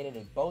twice, and I hated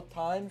it both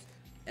times.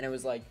 And it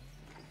was like,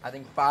 I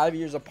think 5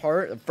 years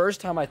apart. The first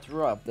time I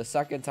threw up. The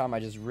second time I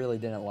just really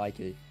didn't like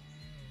it.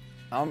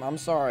 I'm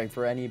sorry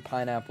for any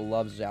pineapple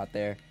lovers out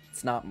there.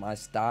 It's not my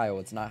style.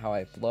 It's not how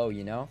I flow,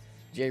 you know?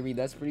 Jay Reed,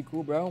 that's pretty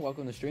cool, bro.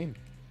 Welcome to the stream.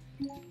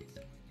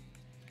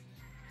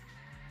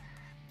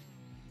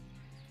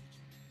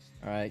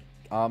 Alright.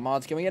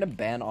 Mods, can we get a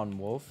ban on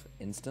Wolf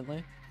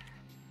instantly?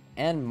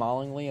 And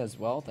Maulingly as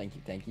well. Thank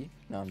you.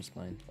 No, I'm just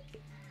playing.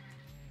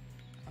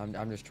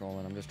 I'm just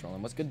trolling.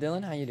 What's good,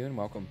 Dylan? How you doing?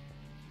 Welcome.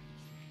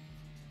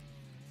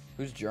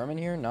 Who's German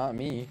here? Not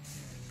me.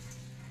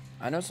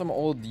 I know some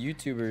old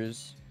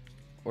YouTubers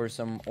or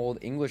some old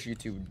English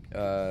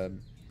YouTubers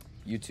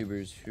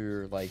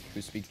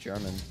who speak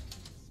German.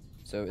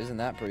 So isn't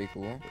that pretty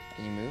cool?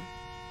 Can you move?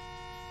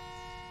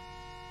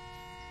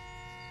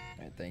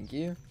 Alright, thank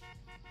you.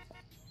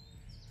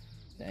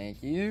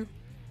 Thank you.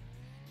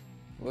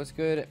 What's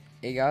good?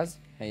 Hey guys,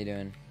 how you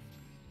doing?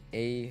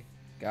 Hey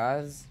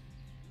guys?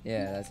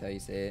 Yeah, that's how you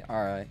say it.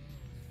 Alright.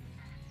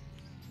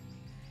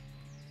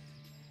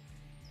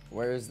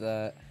 Where is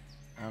that?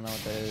 I don't know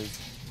what that is.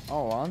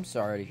 Oh, I'm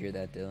sorry to hear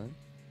that, Dylan.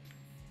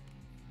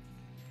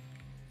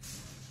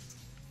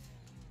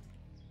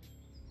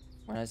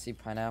 When I see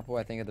pineapple,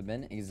 I think of the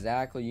bin.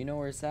 Exactly, you know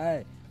where it's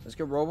at. Let's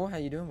go, Robo. How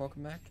you doing?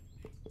 Welcome back.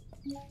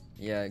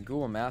 Yeah,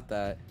 Google Map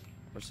that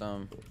or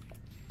some.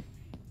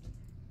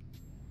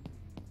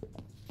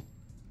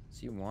 Is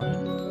he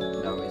wanted?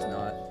 No, he's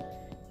not.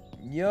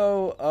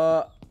 Yo,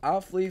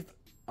 Alfleaf,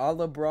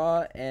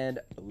 Alabra, and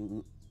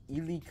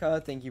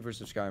Ilika, thank you for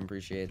subscribing.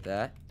 Appreciate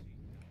that.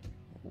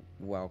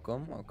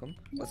 Welcome, welcome.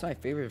 What's my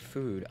favorite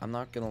food? I'm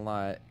not gonna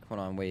lie.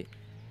 Hold on, wait.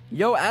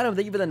 Yo, Adam,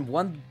 thank you for the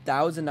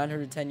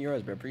 1,910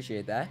 euros, but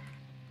appreciate that.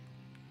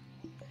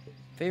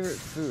 Favorite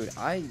food?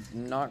 I'm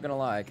not gonna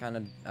lie.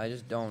 I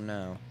just don't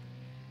know.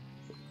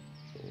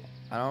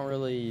 I don't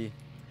really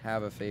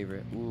have a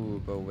favorite.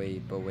 Ooh, but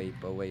wait.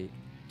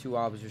 2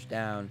 officers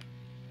down.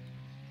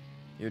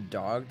 Your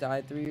dog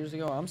died 3 years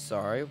ago? I'm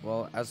sorry.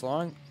 Well,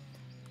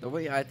 the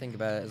way I think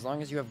about it, as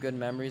long as you have good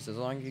memories, as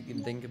long as you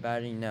can think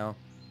about it, you know,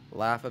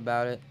 laugh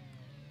about it,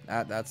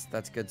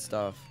 that's good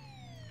stuff.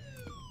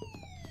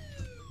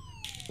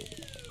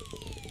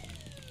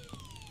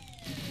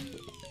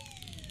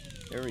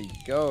 There we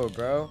go,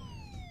 bro.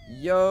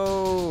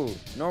 Yo!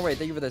 Norway,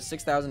 thank you for the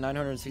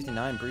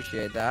 6,969.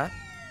 Appreciate that.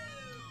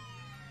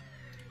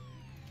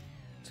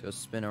 Let's go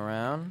spin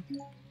around.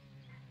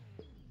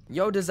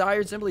 Yo,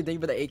 Desired Simply, thank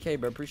you for the 8K,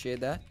 bro.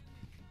 Appreciate that.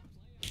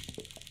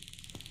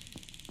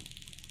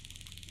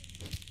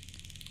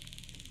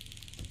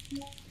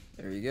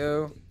 There you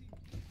go.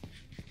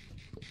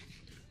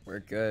 We're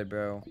good,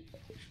 bro.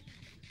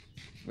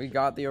 We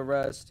got the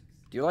arrest.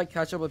 Do you like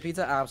ketchup with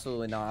pizza?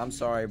 Absolutely not. I'm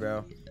sorry,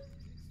 bro.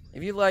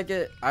 If you like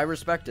it, I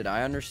respect it.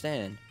 I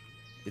understand.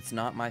 It's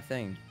not my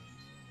thing.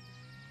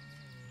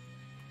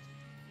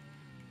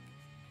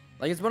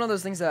 Like, it's one of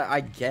those things that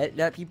I get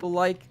that people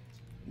like,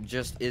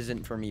 just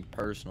isn't for me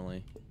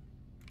personally.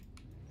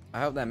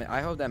 I hope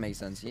that makes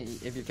sense.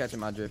 If you're catching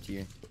my drift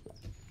here.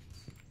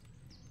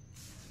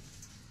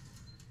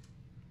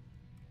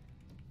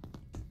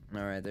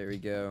 All right, there we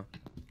go.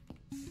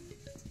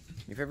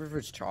 Your favorite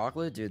fruit's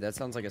chocolate, dude? That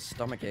sounds like a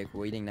stomachache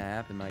waiting to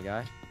happen, my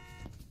guy.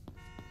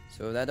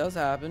 So if that does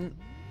happen,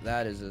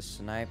 that is a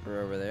sniper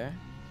over there.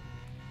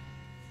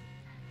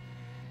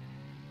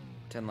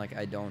 Pretend like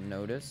I don't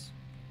notice.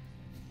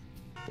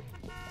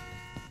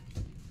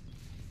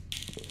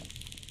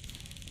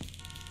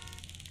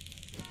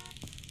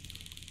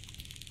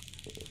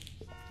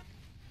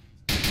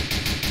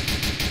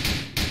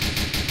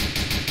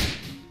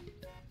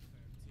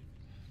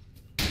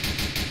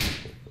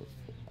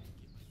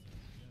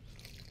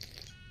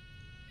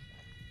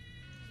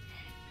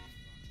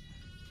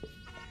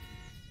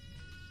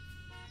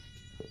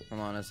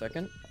 Hold on a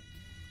second.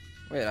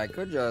 Wait, I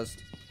could just...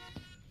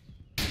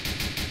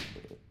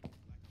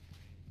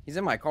 He's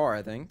in my car,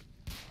 I think.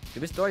 Du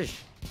bist Deutsch.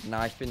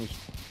 Nah, ich bin nicht.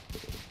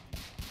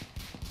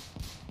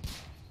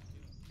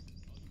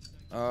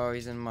 Oh,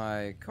 he's in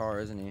my car,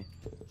 isn't he?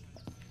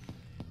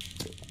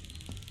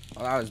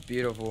 Oh, that was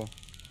beautiful.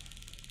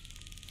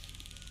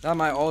 That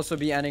might also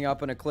be ending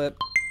up in a clip.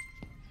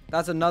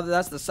 That's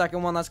the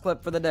second one that's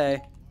clipped for the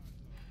day.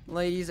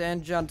 Ladies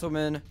and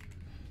gentlemen,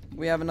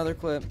 we have another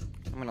clip.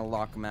 I'm gonna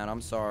lock him out. I'm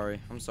sorry,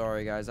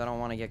 guys. I don't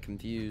want to get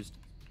confused.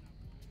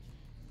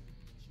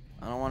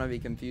 I don't want to be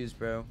confused,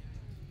 bro.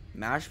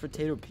 Mashed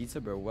potato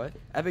pizza, bro. What?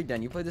 Epic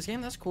Den, you played this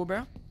game? That's cool,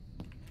 bro.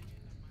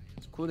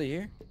 It's cool to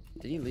hear.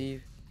 Did he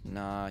leave?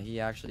 Nah, he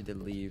actually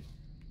did leave.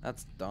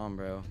 That's dumb,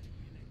 bro.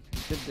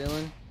 Good,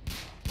 Dylan.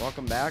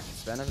 Welcome back.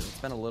 It's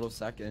been a little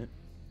second.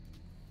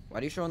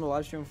 Why do you show on the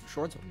live stream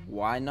shorts?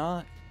 Why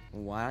not?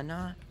 Why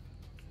not?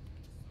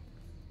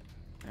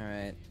 All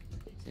right.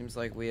 Seems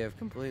like we have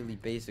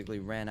basically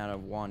ran out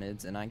of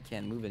wanteds, and I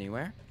can't move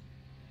anywhere.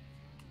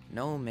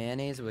 No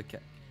mayonnaise with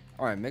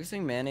Alright,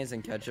 mixing mayonnaise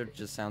and ketchup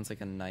just sounds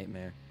like a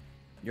nightmare.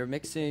 You're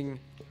mixing...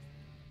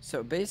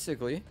 So,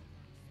 basically,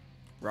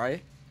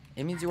 right?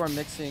 It means you are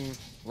mixing,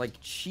 like,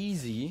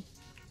 cheesy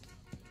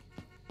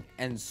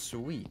and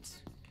sweet.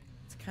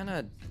 It's kind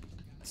of...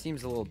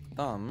 Seems a little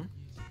dumb,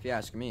 if you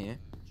ask me.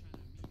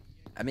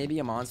 I may be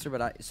a monster,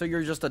 but So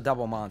you're just a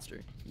double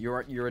monster. You're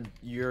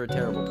a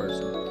terrible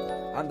person.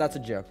 That's a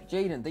joke.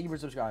 Jaden, thank you for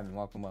subscribing.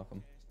 Welcome.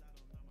 Alright.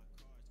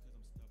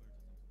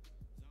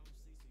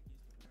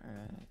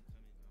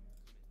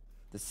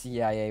 The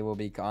CIA will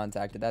be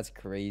contacted. That's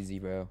crazy,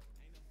 bro.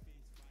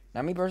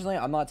 Now, me personally,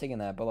 I'm not taking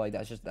that, but like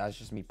that's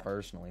just me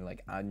personally.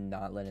 Like, I'm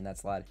not letting that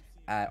slide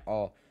at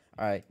all.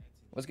 All right,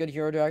 what's good,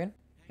 Hero Dragon?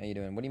 How you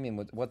doing? What do you mean?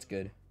 What's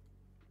good?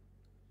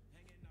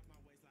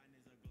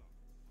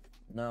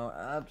 No,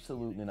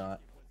 absolutely not.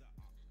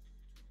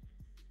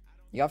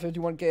 You got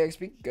 51k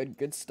XP.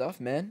 Good stuff,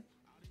 man.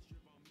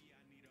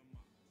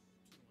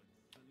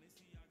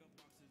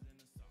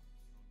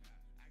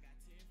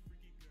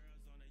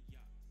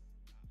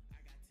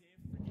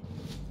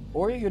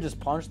 Or you could just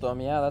punch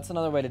them. Yeah, that's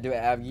another way to do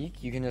it,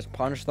 Avgeek. You can just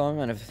punch them,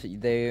 and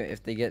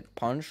if they get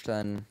punched,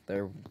 then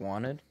they're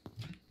wanted.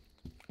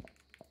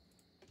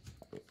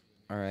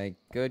 All right,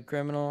 good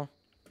criminal,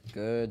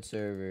 good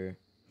server.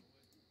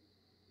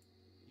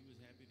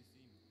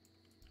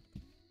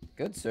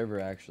 Good server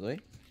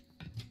actually.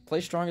 Play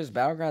strongest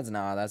battlegrounds.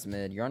 Nah, that's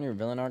mid. You're on your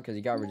villain arc because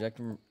you got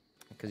rejected.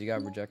 Because you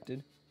got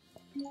rejected.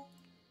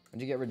 Where'd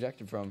you get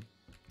rejected from?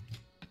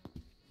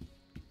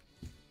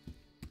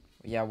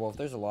 Yeah, well, if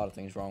there's a lot of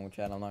things wrong with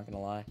chat, I'm not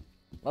gonna lie.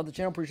 Love the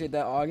channel, appreciate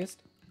that,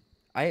 August.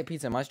 I hate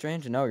pizza. Am I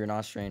strange? No, you're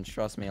not strange.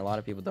 Trust me, a lot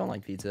of people don't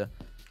like pizza.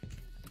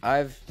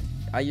 I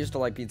used to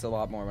like pizza a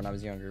lot more when I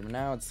was younger, but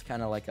now it's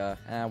kind of like a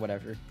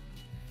whatever.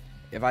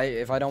 If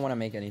I don't want to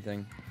make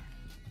anything,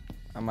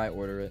 I might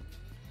order it.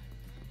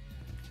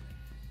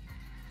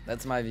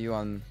 That's my view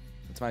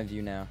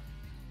now.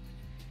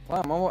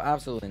 Well,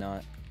 absolutely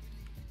not.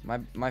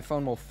 My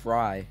phone will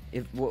fry.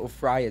 It will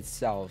fry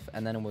itself,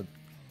 and then it will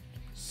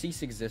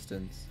cease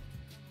existence.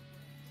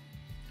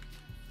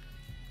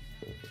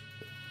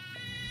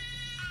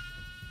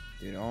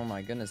 Dude, oh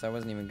my goodness, I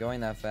wasn't even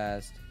going that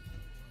fast.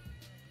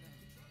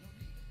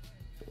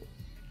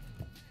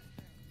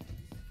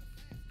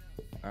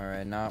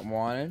 Alright, not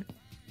wanted.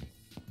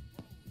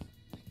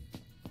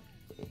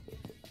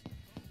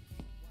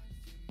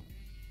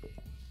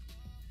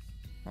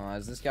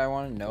 Is this guy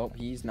wanted? Nope,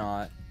 he's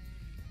not.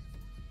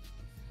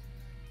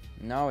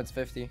 No, it's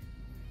 50.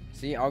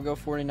 See, I'll go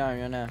 49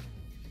 right now.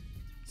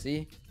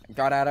 See?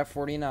 Got out at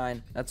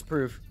 49. That's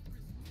proof.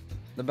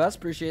 The best,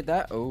 appreciate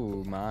that.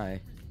 Oh my.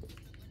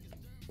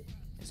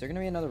 Is there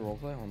gonna be another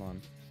roleplay? Hold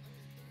on.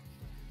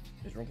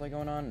 Is roleplay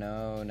going on?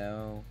 No,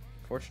 no.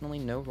 Fortunately,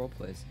 no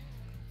roleplays.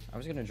 I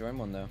was gonna join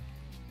one though.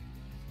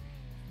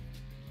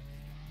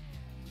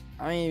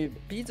 I mean,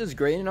 pizza's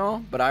great and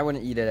all, but I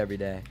wouldn't eat it every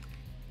day.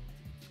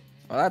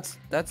 Well,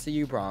 that's the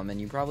you problem, and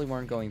you probably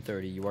weren't going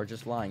 30. You are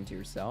just lying to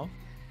yourself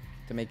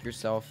to make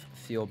yourself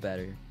feel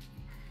better.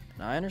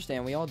 And I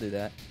understand, we all do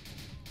that.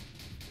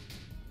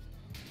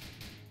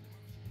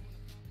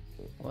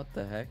 What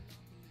the heck?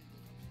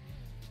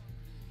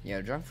 Yeah,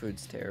 junk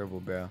food's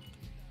terrible, bro.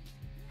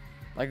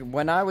 Like,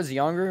 when I was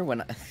younger,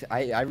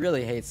 I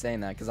really hate saying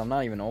that because I'm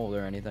not even old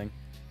or anything.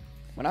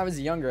 When I was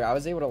younger, I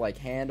was able to, like,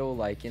 handle,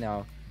 like, you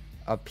know,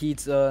 a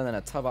pizza and then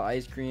a tub of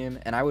ice cream,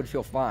 and I would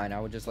feel fine. I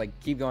would just, like,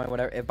 keep going,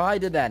 whatever. If I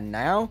did that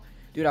now,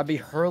 dude, I'd be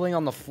hurling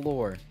on the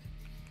floor.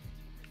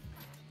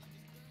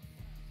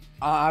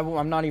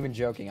 I'm not even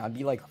joking. I'd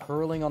be, like,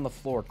 hurling on the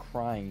floor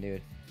crying,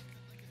 dude.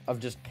 Of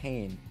just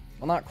pain.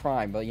 Well, not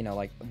crying, but, you know,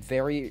 like,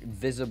 very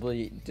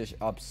visibly just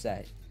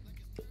upset.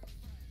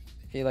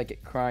 I feel like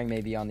crying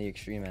may be on the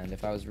extreme end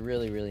if I was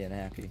really, really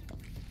unhappy.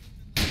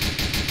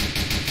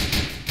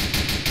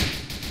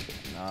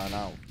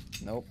 No.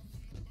 Nope.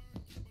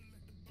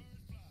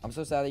 I'm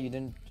so sad that you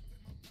didn't,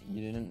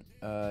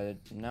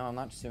 no, I'm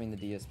not suing the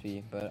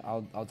DSP, but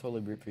I'll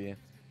totally root for you.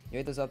 You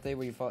hate this update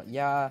where you fall,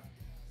 yeah.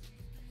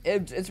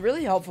 It's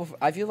really helpful.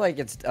 I feel like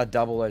it's a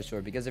double-edged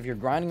sword, because if you're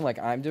grinding like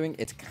I'm doing,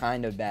 it's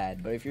kind of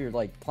bad. But if you're,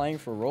 like, playing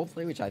for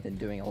roleplay, which I've been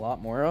doing a lot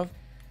more of,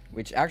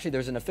 which actually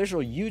there's an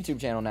official YouTube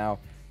channel now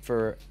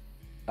for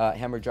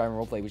Hamburg Driving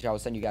Roleplay, which I will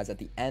send you guys at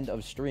the end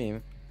of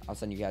stream. I'll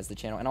send you guys the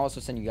channel, and I'll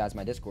also send you guys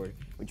my Discord,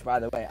 which, by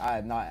the way, I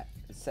have not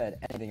said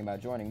anything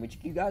about joining, which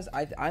you guys,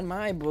 in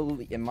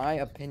my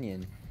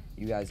opinion,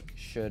 you guys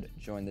should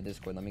join the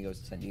Discord. Let me go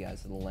send you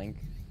guys the link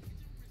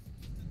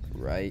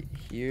right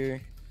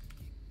here.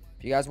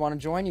 If you guys want to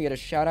join, you get a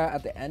shout out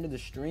at the end of the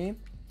stream.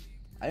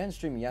 I didn't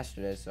stream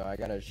yesterday, so I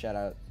got a shout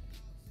out.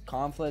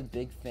 Conflict,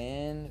 big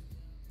fan.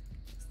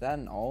 Is that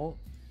an alt?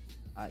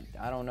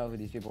 I don't know who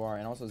these people are.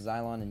 And also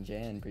Xylon and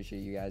Jan, appreciate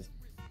you guys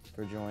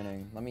for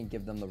joining. Let me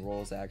give them the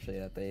roles actually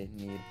that they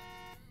need.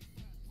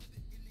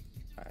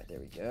 Alright, there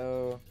we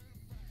go.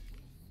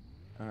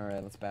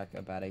 Alright, let's back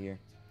up out of here.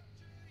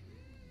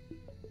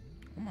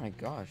 Oh my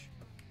gosh.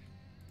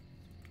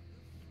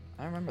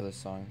 I remember this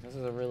song. This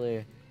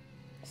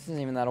isn't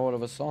even that old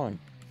of a song.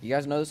 You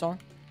guys know the song?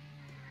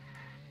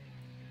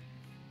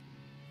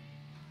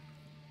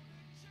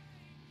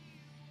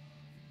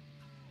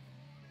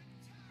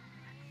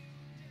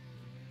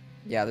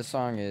 Yeah, this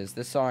song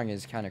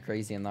is kind of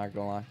crazy, I'm not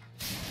gonna lie.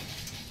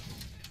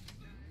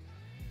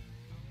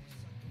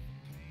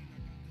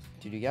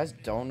 Dude, you guys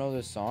don't know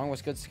this song?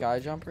 What's good,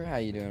 Skyjumper? How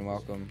you doing?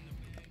 Welcome.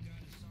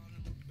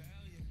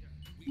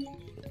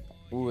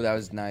 Ooh, that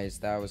was nice.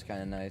 That was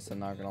kind of nice, I'm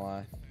not gonna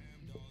lie.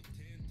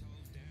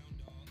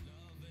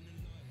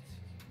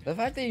 The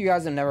fact that you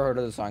guys have never heard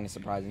of the song is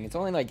surprising. It's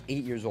only like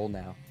 8 years old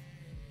now,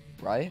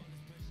 right?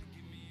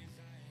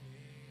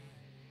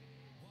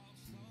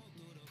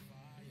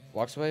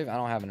 Fluxwave? I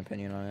don't have an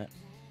opinion on it.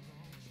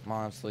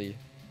 Honestly,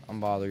 I'm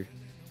bothered.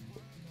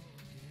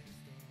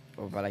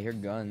 Oh, but I hear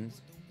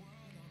guns.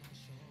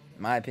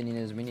 My opinion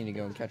is we need to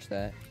go and catch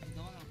that.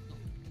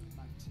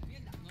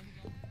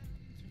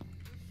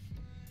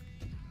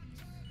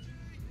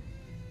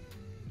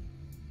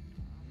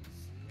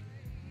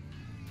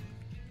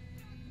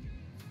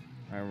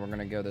 Alright, we're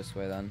gonna go this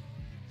way then.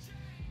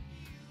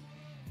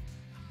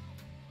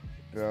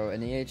 Bro,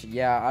 in the H,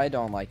 yeah, I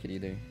don't like it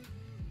either.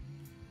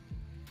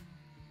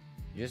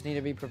 You just need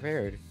to be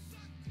prepared.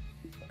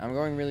 I'm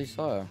going really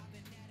slow.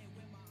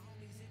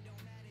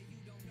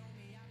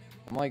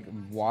 I'm like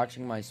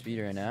watching my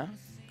speed right now.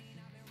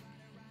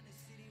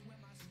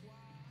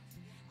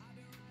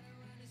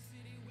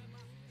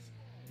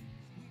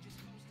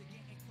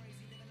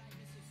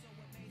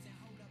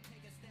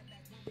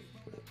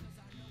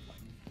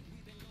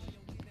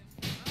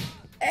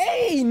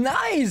 Hey,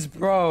 nice,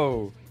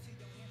 bro.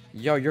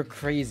 Yo, you're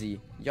crazy.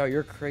 Yo,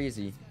 you're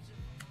crazy.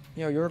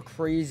 Yo, you're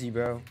crazy,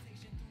 bro.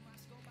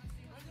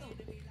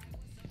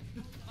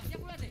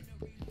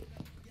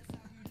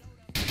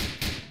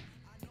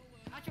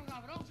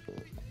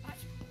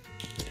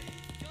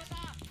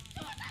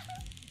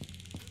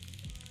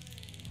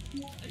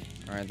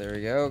 Alright, there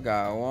we go.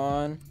 Got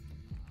one.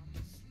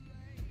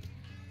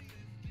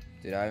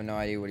 Dude, I have no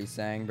idea what he's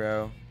saying,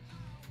 bro.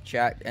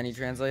 Chat, any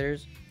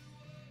translators?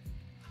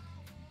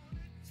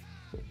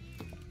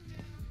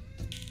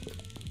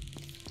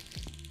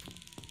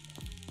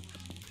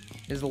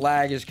 His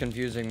lag is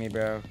confusing me,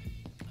 bro.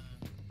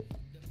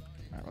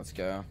 Alright, let's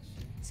go.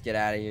 Let's get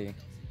out of here.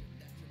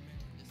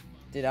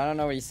 Dude, I don't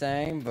know what he's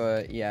saying,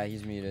 but yeah,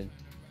 he's muted.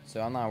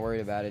 So I'm not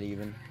worried about it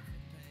even.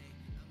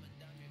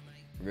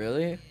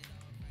 Really?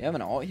 You have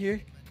an alt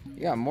here?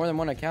 You got more than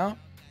one account?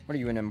 What are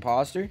you, an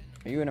imposter?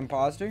 Are you an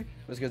imposter?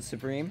 What's good,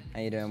 Supreme?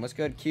 How you doing? What's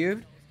good,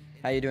 Cubed?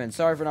 How you doing?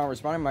 Sorry for not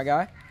responding, my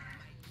guy.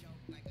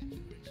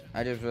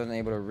 I just wasn't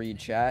able to read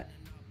chat.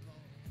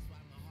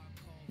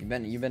 You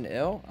been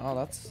ill? Oh,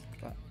 that's...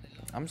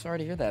 I'm sorry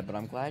to hear that, but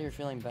I'm glad you're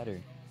feeling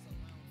better.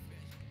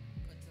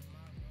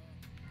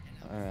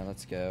 Alright,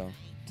 let's go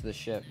to the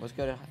ship. Let's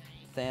go to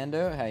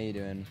Thando. How you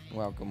doing?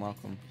 Welcome,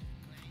 welcome.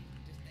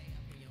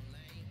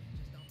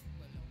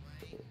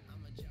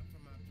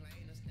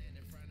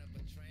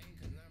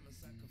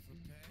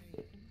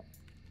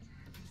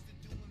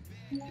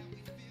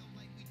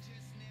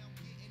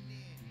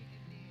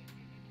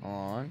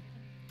 On.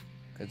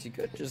 Because you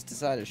could just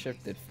decide to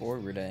shift it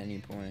forward at any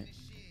point.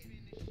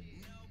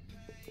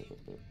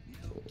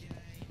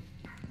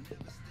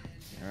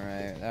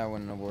 Alright, that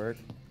wouldn't have worked.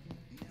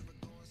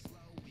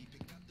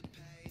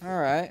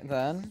 Alright,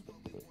 then.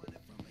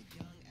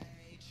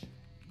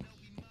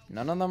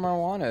 None of them are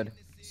wanted,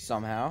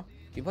 somehow.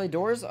 You play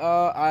Doors?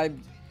 I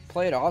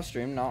played off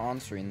stream, not on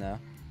stream, though.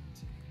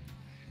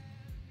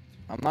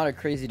 I'm not a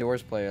crazy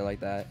Doors player like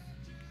that.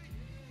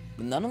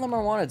 But none of them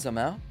are wanted,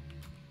 somehow.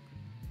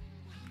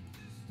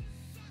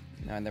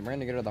 Alright, then we're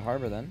gonna go to the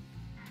harbor, then.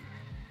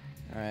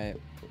 Alright.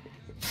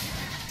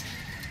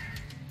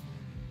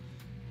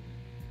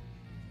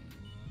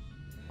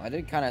 I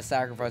did kind of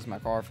sacrifice my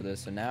car for this,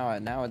 so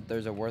now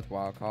there's a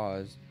worthwhile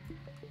cause.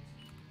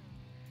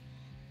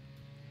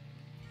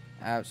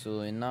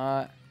 Absolutely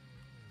not.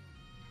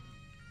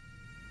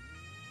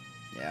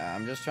 Yeah,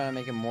 I'm just trying to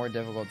make it more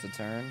difficult to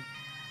turn.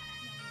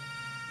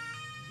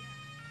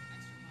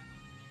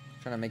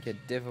 Trying to make it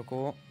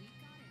difficult.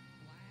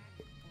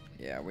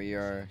 Yeah, we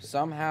are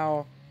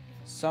somehow,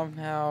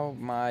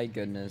 my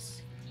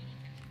goodness.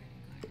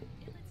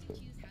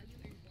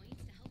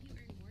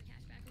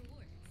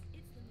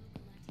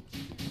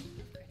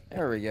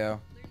 There we go.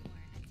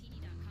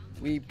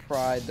 We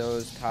pried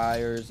those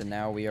tires and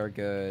now we are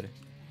good.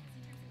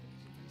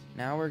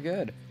 Now we're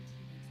good.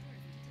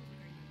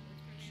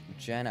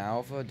 Gen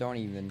Alpha, don't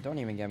even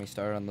get me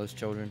started on those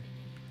children.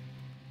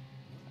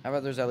 How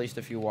about there's at least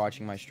a few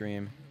watching my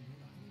stream?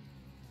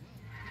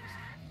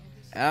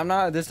 And I'm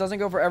not, this doesn't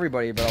go for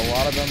everybody, but a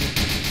lot of them.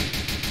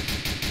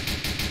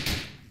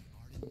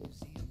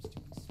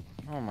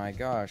 Oh my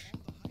gosh.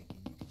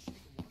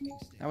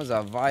 That was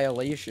a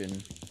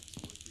violation.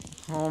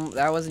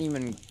 That wasn't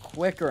even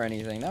quick or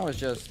anything. That was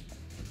just...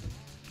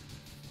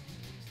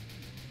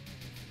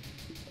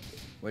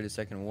 Wait a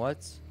second,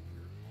 what?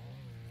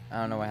 I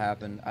don't know what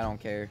happened. I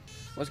don't care.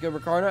 What's good,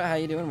 Ricardo? How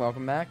you doing?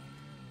 Welcome back.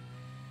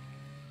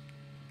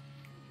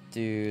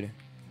 Dude.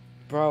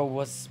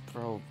 Bro,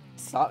 bro?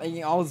 Stop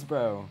making alls,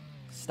 bro.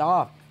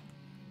 Stop.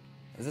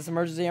 Is this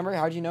emergency amber?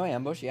 How'd you know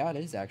ambush? Yeah, it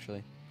is,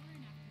 actually.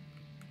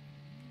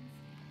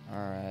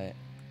 Alright.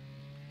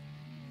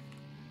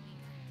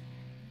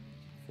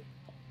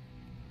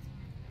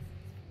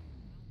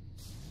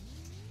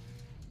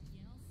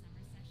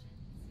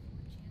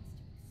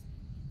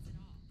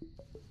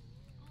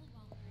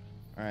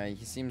 Alright,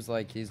 he seems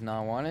like he's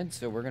not wanted,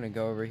 so we're gonna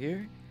go over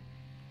here.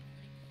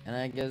 And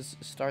I guess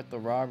start the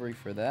robbery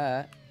for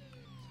that.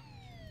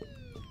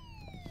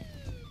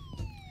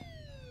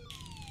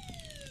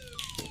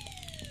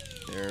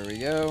 There we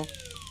go.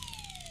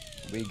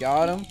 We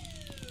got him.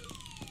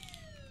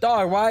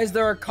 Dog, why is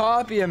there a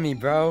copy of me,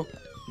 bro?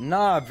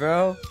 Nah,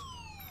 bro.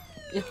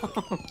 Yo.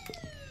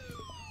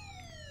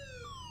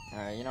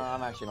 Alright, you know what?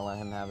 I'm actually gonna let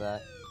him have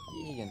that.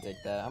 He can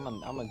take that.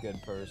 I'm a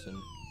good person.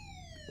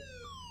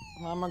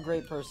 I'm a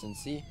great person,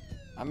 see?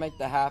 I make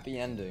the happy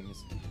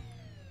endings.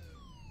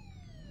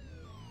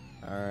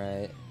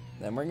 Alright.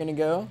 Then we're gonna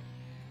go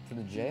to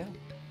the jail.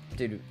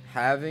 Dude,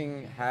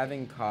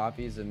 having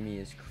copies of me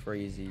is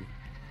crazy.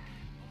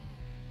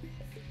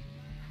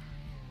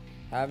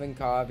 Having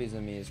copies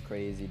of me is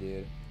crazy,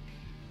 dude.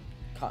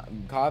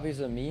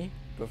 Copies of me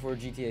before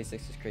GTA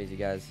 6 is crazy,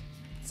 guys.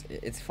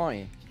 It's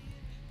funny.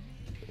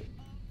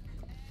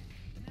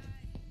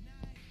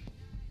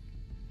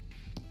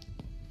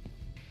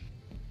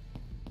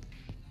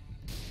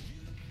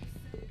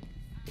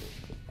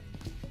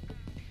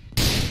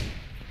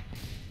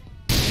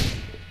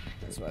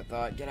 That's what I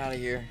thought. Get out of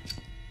here.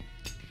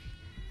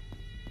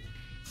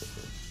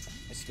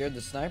 I scared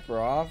the sniper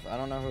off. I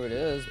don't know who it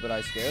is, but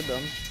I scared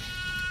them.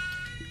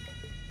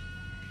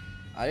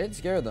 I did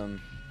scare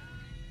them.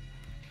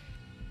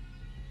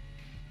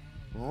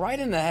 Right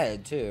in the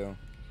head, too.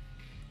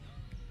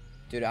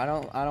 Dude, I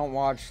don't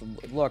watch.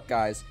 Look,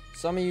 guys.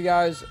 Some of you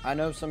guys, I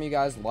know some of you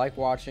guys like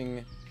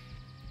watching,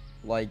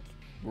 like,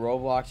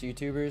 Roblox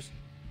YouTubers.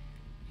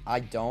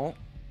 I don't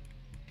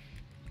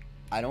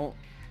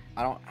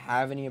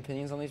have any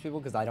opinions on these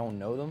people because I don't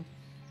know them.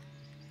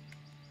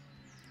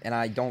 And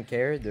I don't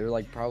care. They're,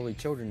 like, probably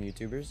children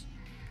YouTubers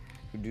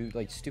who do,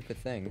 like, stupid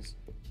things.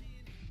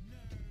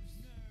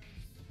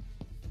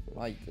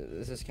 Like,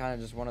 this is kind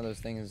of just one of those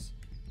things.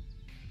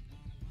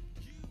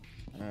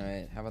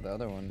 Alright, how about the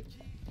other one?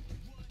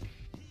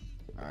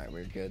 Alright,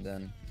 we're good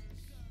then.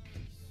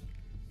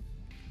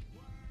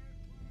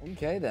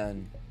 Okay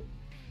then.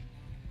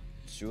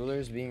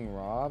 Jewelers being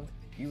robbed?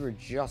 You were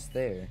just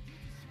there.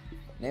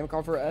 Name a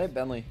call for edit,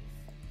 Bentley.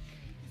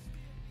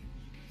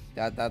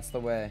 That's the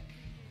way.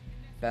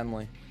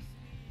 Bentley.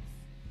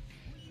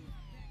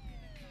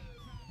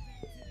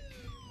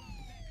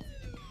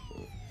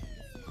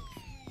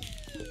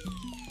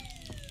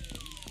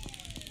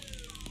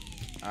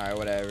 Alright,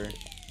 whatever.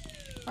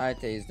 I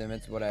tased him.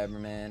 It's whatever,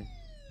 man.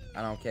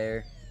 I don't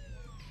care.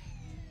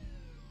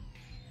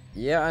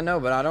 Yeah, I know,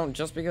 but I don't.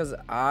 Just because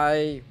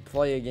I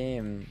play a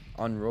game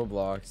on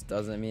Roblox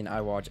doesn't mean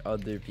I watch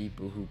other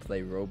people who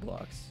play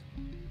Roblox.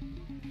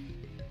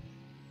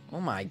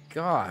 Oh my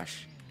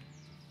gosh.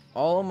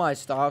 All of my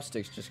stop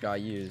sticks just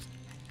got used.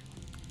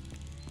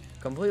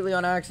 Completely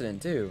on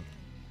accident, too.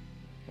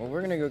 Well,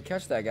 we're gonna go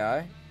catch that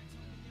guy.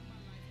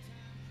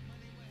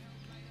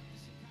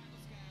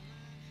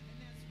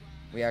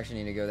 We actually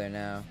need to go there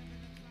now.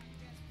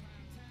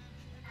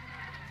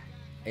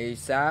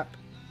 ASAP.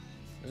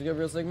 What's good,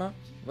 Real Sigma?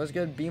 What's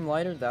good, Beam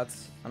Lighter?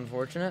 That's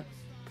unfortunate.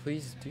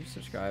 Please do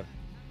subscribe.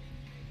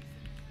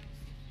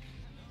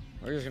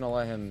 We're just gonna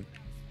let him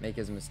make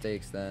his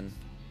mistakes then.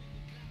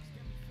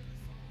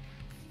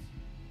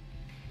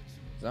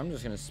 So I'm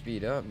just gonna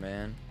speed up,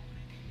 man.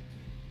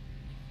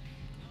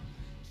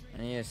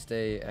 I need to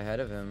stay ahead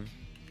of him.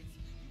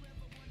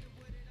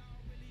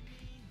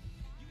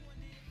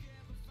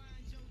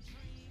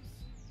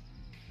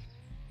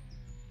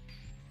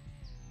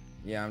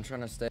 Yeah, I'm trying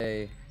to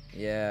stay.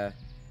 Yeah.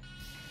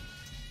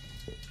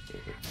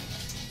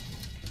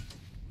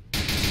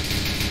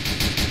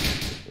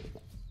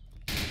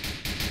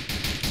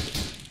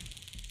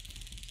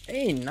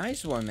 Hey,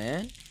 nice one,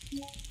 man.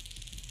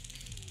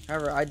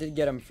 However, I did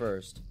get him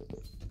first.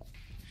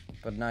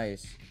 But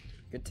nice.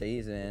 Good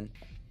teasing.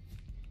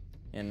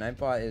 Yeah,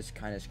 Nightbot is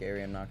kind of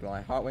scary, I'm not gonna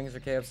lie. Hot wings or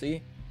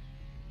KFC?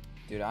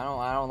 Dude, I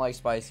don't like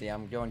spicy.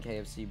 I'm going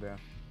KFC, bro.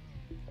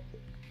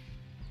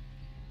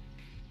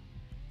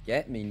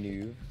 Get me,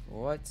 noob.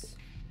 What?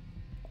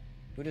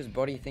 Who does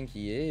Buddy think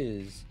he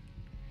is?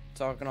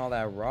 Talking all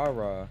that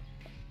rah-rah.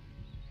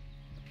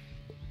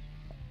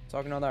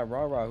 Talking all that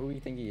rah-rah. Who do you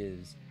think he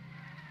is?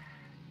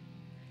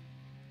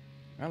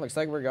 Alright, looks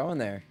like we're going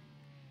there.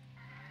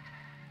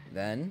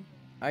 Then,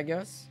 I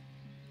guess.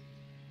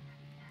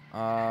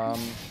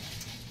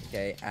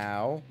 Okay,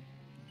 ow.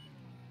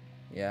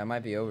 Yeah, it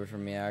might be over for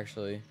me,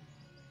 actually.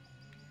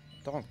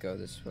 Don't go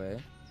this way.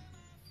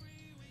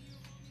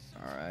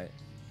 Alright.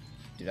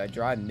 Dude, I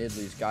drive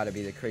Midley's gotta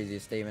be the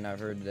craziest statement I've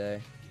heard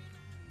today.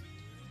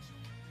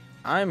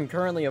 I'm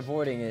currently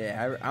avoiding it.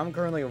 I'm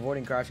currently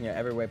avoiding crashing it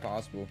every way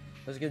possible.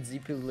 Let's get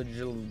Zplug.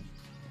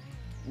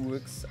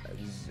 You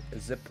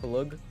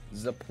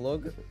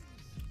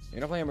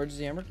gonna play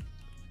Emergency Hammer?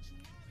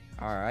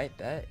 Alright,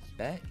 bet.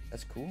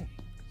 That's cool.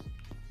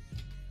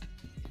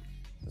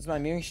 What's my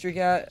viewing streak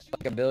at?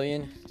 Like a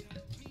billion?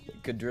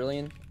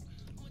 Quadrillion?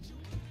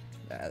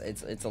 Yeah,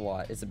 it's a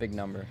lot. It's a big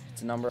number.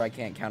 It's a number I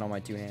can't count on my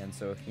two hands,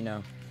 so, you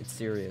know, it's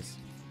serious.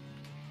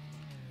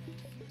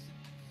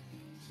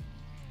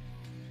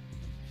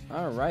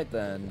 Alright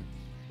then.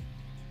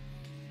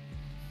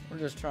 We're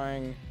just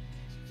trying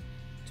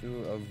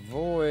to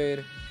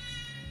avoid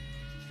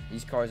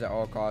these cars at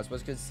all costs.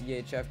 What's good,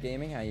 CHF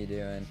Gaming? How you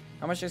doing?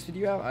 How much XP do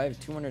you have? I have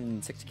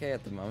 206k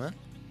at the moment.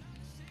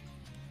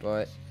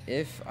 But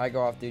if I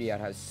go off duty,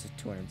 I'd have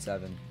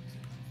 207.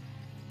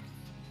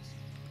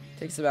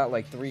 Takes about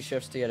like 3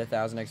 shifts to get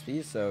 1,000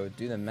 XP, so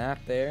do the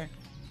math there.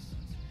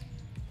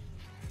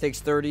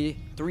 Takes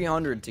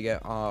 300 to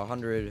get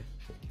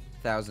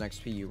 100,000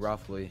 XP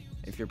roughly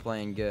if you're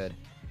playing good.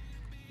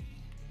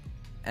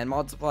 And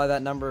multiply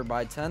that number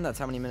by 10, that's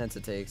how many minutes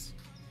it takes.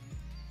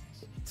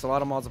 It's a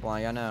lot of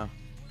multiplying, I know.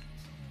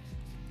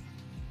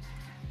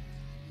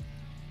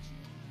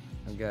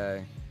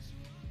 Okay.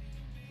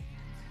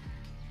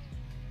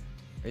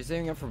 Are you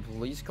saving up for a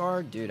police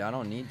car? Dude, I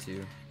don't need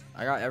to.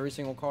 I got every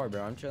single car,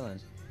 bro. I'm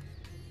chilling.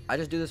 I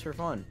just do this for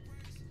fun.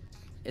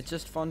 It's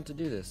just fun to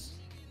do this.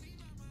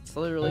 It's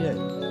literally it.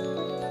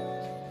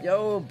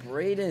 Yo,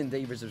 Brayden,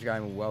 thank you for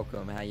subscribing.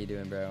 Welcome. How you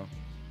doing, bro?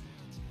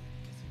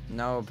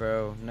 No,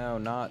 bro. No,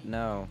 not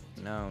no.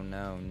 No,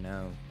 no,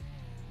 no.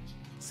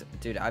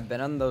 Dude, I've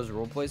been on those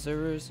roleplay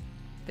servers.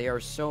 They are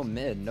so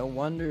mid. No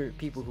wonder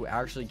people who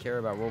actually care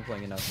about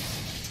roleplaying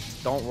enough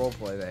don't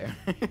roleplay there.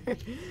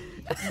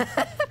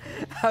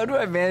 How do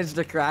I manage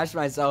to crash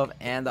myself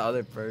and the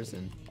other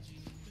person?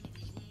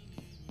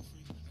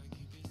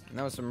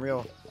 That was some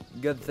real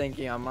good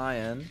thinking on my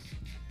end.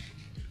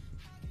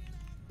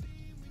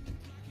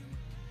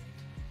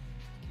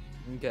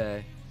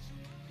 Okay.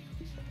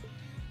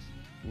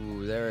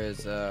 Ooh, there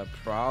is a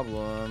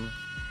problem.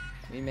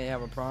 We may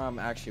have a problem.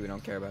 Actually, we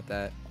don't care about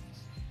that.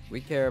 We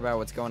care about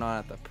what's going on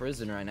at the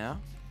prison right now.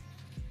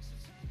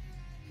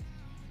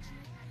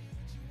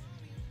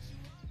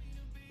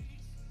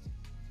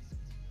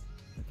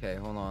 Okay,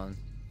 hold on.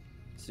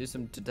 Let's do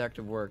some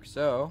detective work.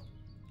 So,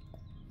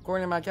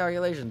 according to my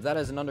calculations, that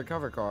is an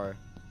undercover car.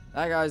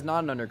 That guy's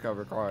not an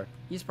undercover car.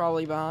 He's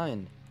probably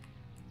behind.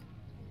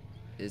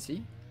 Is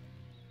he?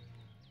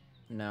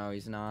 No,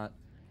 he's not.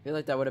 I feel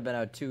like that would have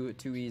been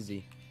too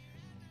easy.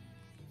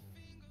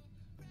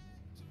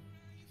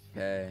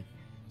 Okay.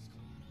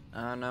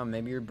 I don't know,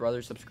 maybe your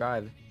brother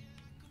subscribed.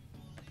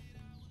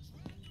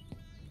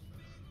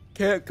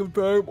 Can't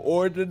confirm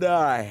or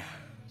deny.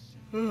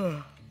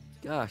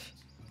 Gosh.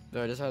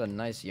 Bro, I just had a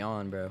nice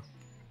yawn, bro.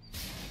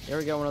 You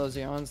ever get one of those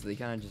yawns? They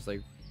kind of just like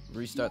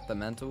restart the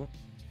mental.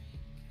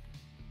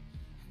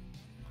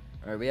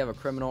 Alright, we have a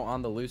criminal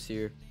on the loose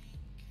here.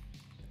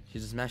 He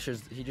just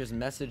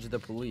messaged the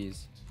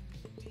police.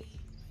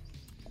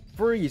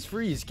 Freeze,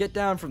 freeze, get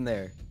down from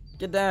there.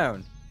 Get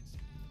down.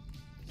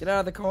 Get out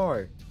of the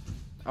car.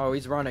 Oh,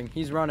 he's running.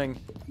 He's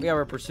running. We have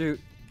a pursuit.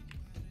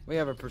 We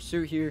have a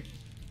pursuit here.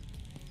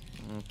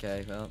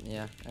 Okay, well,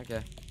 yeah,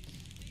 okay.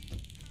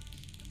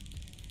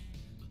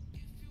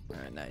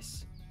 Alright,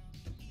 nice.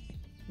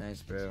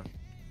 Nice, bro.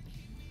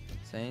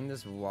 Saying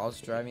this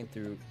whilst driving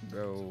through...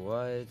 Bro,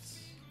 what?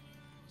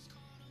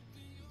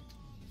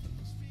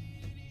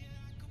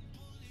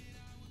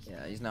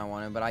 Yeah, he's not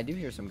wanted, but I do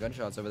hear some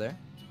gunshots over there.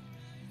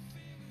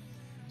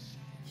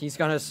 He's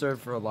gonna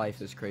serve for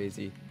life is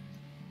crazy.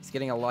 He's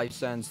getting a life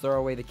sentence. Throw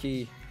away the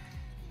key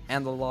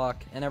and the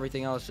lock and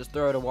everything else. Just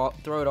throw it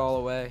all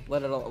away.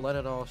 Let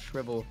it all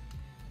shrivel.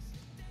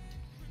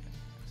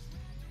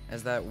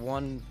 As that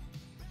one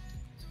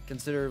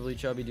considerably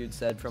chubby dude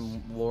said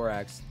from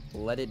Lorax,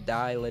 let it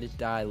die, let it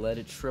die, let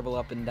it shrivel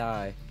up and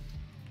die.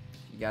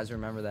 If you guys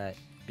remember that,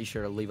 be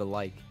sure to leave a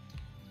like.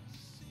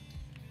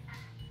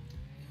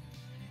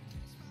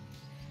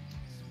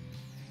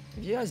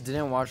 If you guys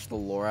didn't watch the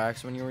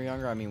Lorax when you were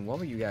younger, I mean, what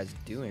were you guys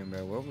doing,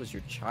 bro? What was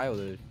your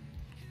childhood?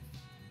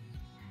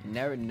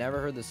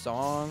 Never heard the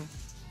song?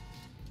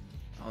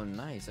 Oh,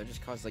 nice. I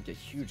just caused like a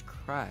huge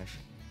crash.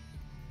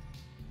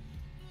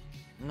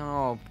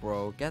 No,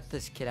 bro. Get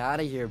this kid out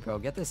of here, bro.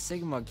 Get this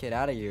Sigma kid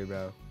out of here,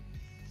 bro.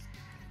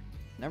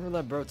 Never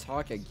let bro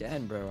talk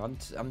again, bro.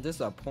 I'm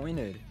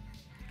disappointed.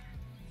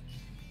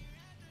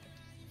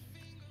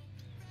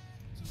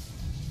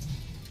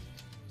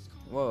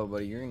 Whoa,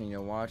 buddy, you're gonna need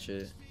to watch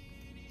it.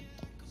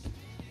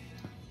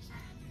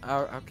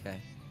 Oh,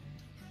 okay.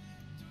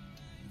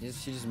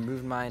 She just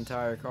moved my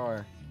entire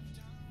car.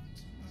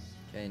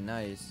 Okay,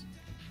 nice.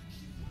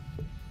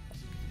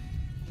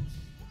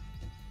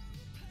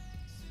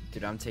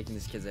 Dude, I'm taking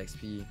this kid's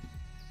XP.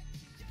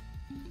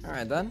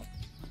 Alright then.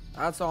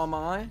 That's all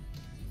mine.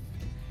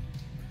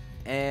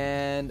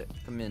 And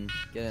come in.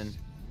 Get in.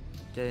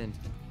 Get in.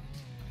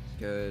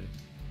 Good.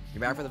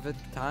 You're back for the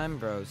 5th time,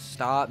 bro.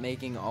 Stop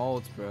making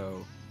ults,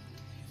 bro.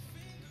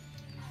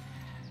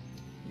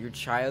 Your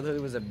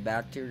childhood was a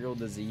bacterial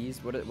disease?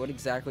 What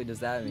exactly does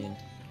that mean?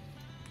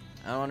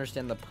 I don't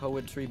understand the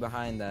poetry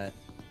behind that.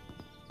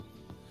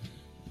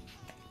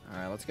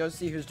 Alright, let's go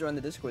see who's joined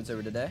the Discord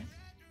server today.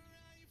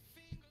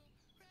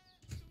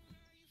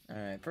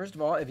 Alright, first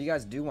of all, if you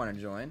guys do want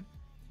to join,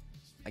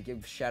 I give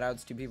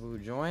shoutouts to people who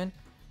join.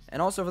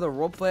 And also for the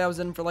roleplay I was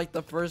in for like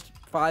the first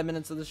 5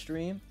 minutes of the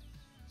stream.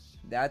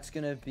 That's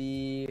gonna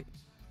be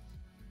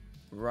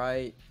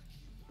right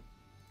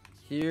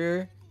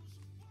here.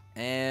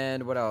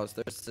 And what else?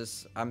 There's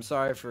this. I'm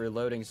sorry for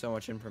loading so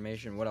much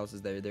information. What else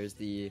is there? There's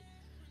the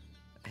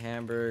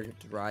Hamburg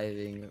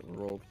driving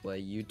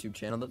roleplay YouTube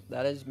channel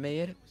that is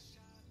made.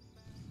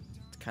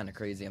 It's kind of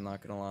crazy, I'm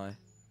not gonna lie.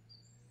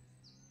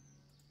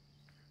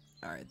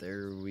 Alright,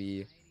 there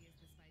we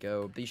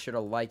go. Be sure to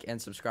like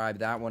and subscribe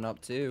that one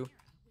up too.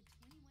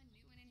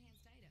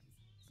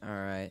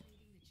 Alright,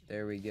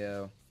 there we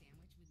go.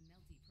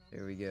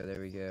 There we go, there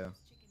we go.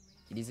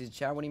 Easy to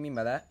chat, what do you mean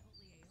by that?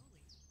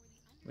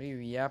 What are you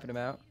yapping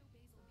about?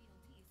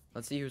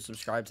 Let's see who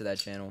subscribed to that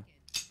channel.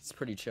 It's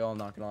pretty chill, I'm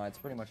not gonna lie. It's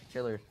pretty much a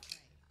killer.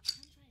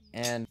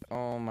 And,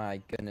 oh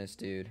my goodness,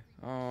 dude.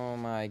 Oh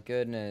my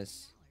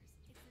goodness.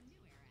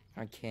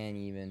 I can't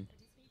even.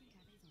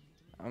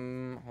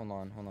 Hold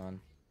on.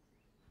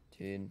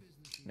 dude.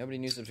 Nobody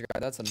new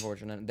subscribed. That's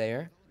unfortunate.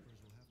 There.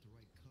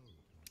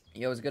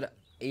 Yo, what's good?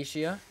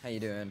 Asia, how you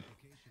doing?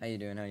 How you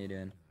doing? How you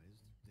doing?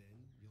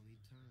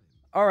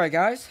 All right,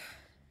 guys.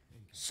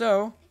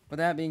 So, with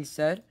that being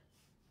said,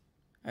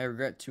 I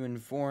regret to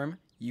inform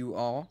you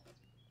all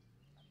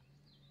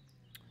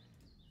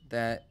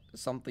that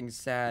something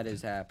sad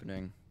is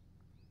happening.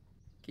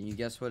 Can you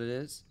guess what it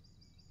is?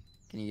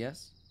 Can you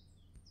guess?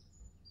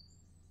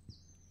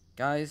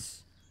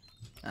 Guys,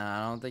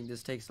 I don't think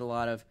this takes a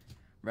lot of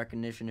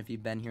recognition if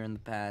you've been here in the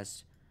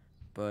past,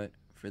 but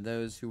for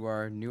those who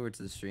are newer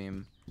to the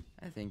stream,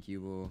 I think you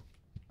will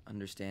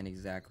understand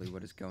exactly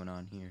what is going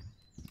on here.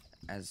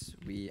 As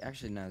we,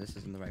 actually no, this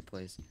isn't the right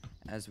place.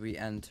 As we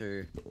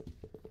enter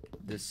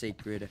the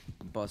sacred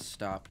bus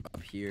stop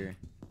up here.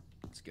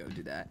 Let's go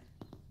do that.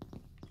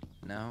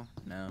 No.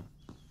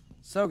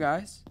 So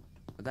guys,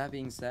 with that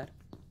being said,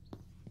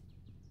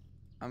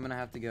 I'm gonna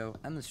have to go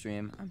end the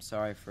stream. I'm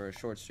sorry for a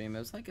short stream. It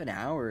was like an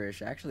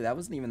hour-ish. Actually, that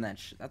wasn't even that.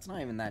 That's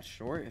not even that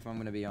short, if I'm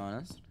gonna be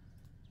honest.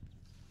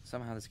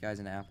 Somehow this guy's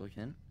an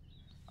applicant.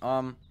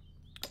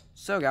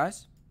 So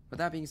guys, with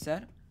that being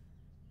said,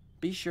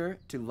 be sure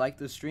to like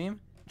the stream,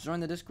 join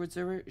the Discord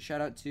server.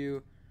 Shout out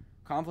to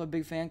Conflict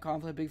Big Fan,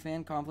 Conflict Big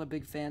Fan, Conflict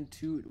Big Fan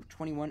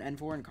 221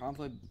 N4, and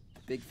Conflict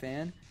Big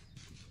Fan.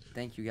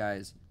 Thank you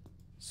guys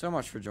so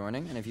much for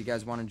joining, and if you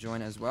guys want to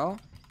join as well,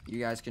 you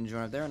guys can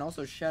join up there. And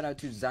also shout out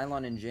to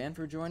Xylon and Jan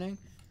for joining.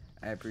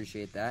 I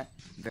appreciate that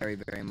very,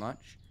 very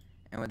much.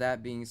 And with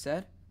that being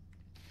said,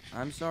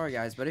 I'm sorry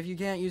guys, but if you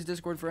can't use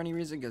Discord for any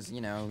reason, because, you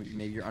know,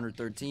 maybe you're under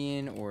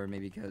 13, or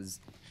maybe because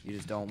you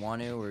just don't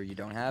want to, or you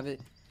don't have it,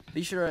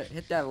 be sure to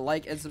hit that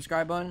like and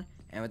subscribe button.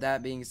 And with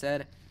that being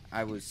said,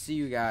 I will see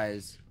you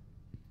guys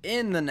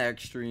in the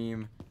next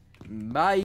stream. Bye.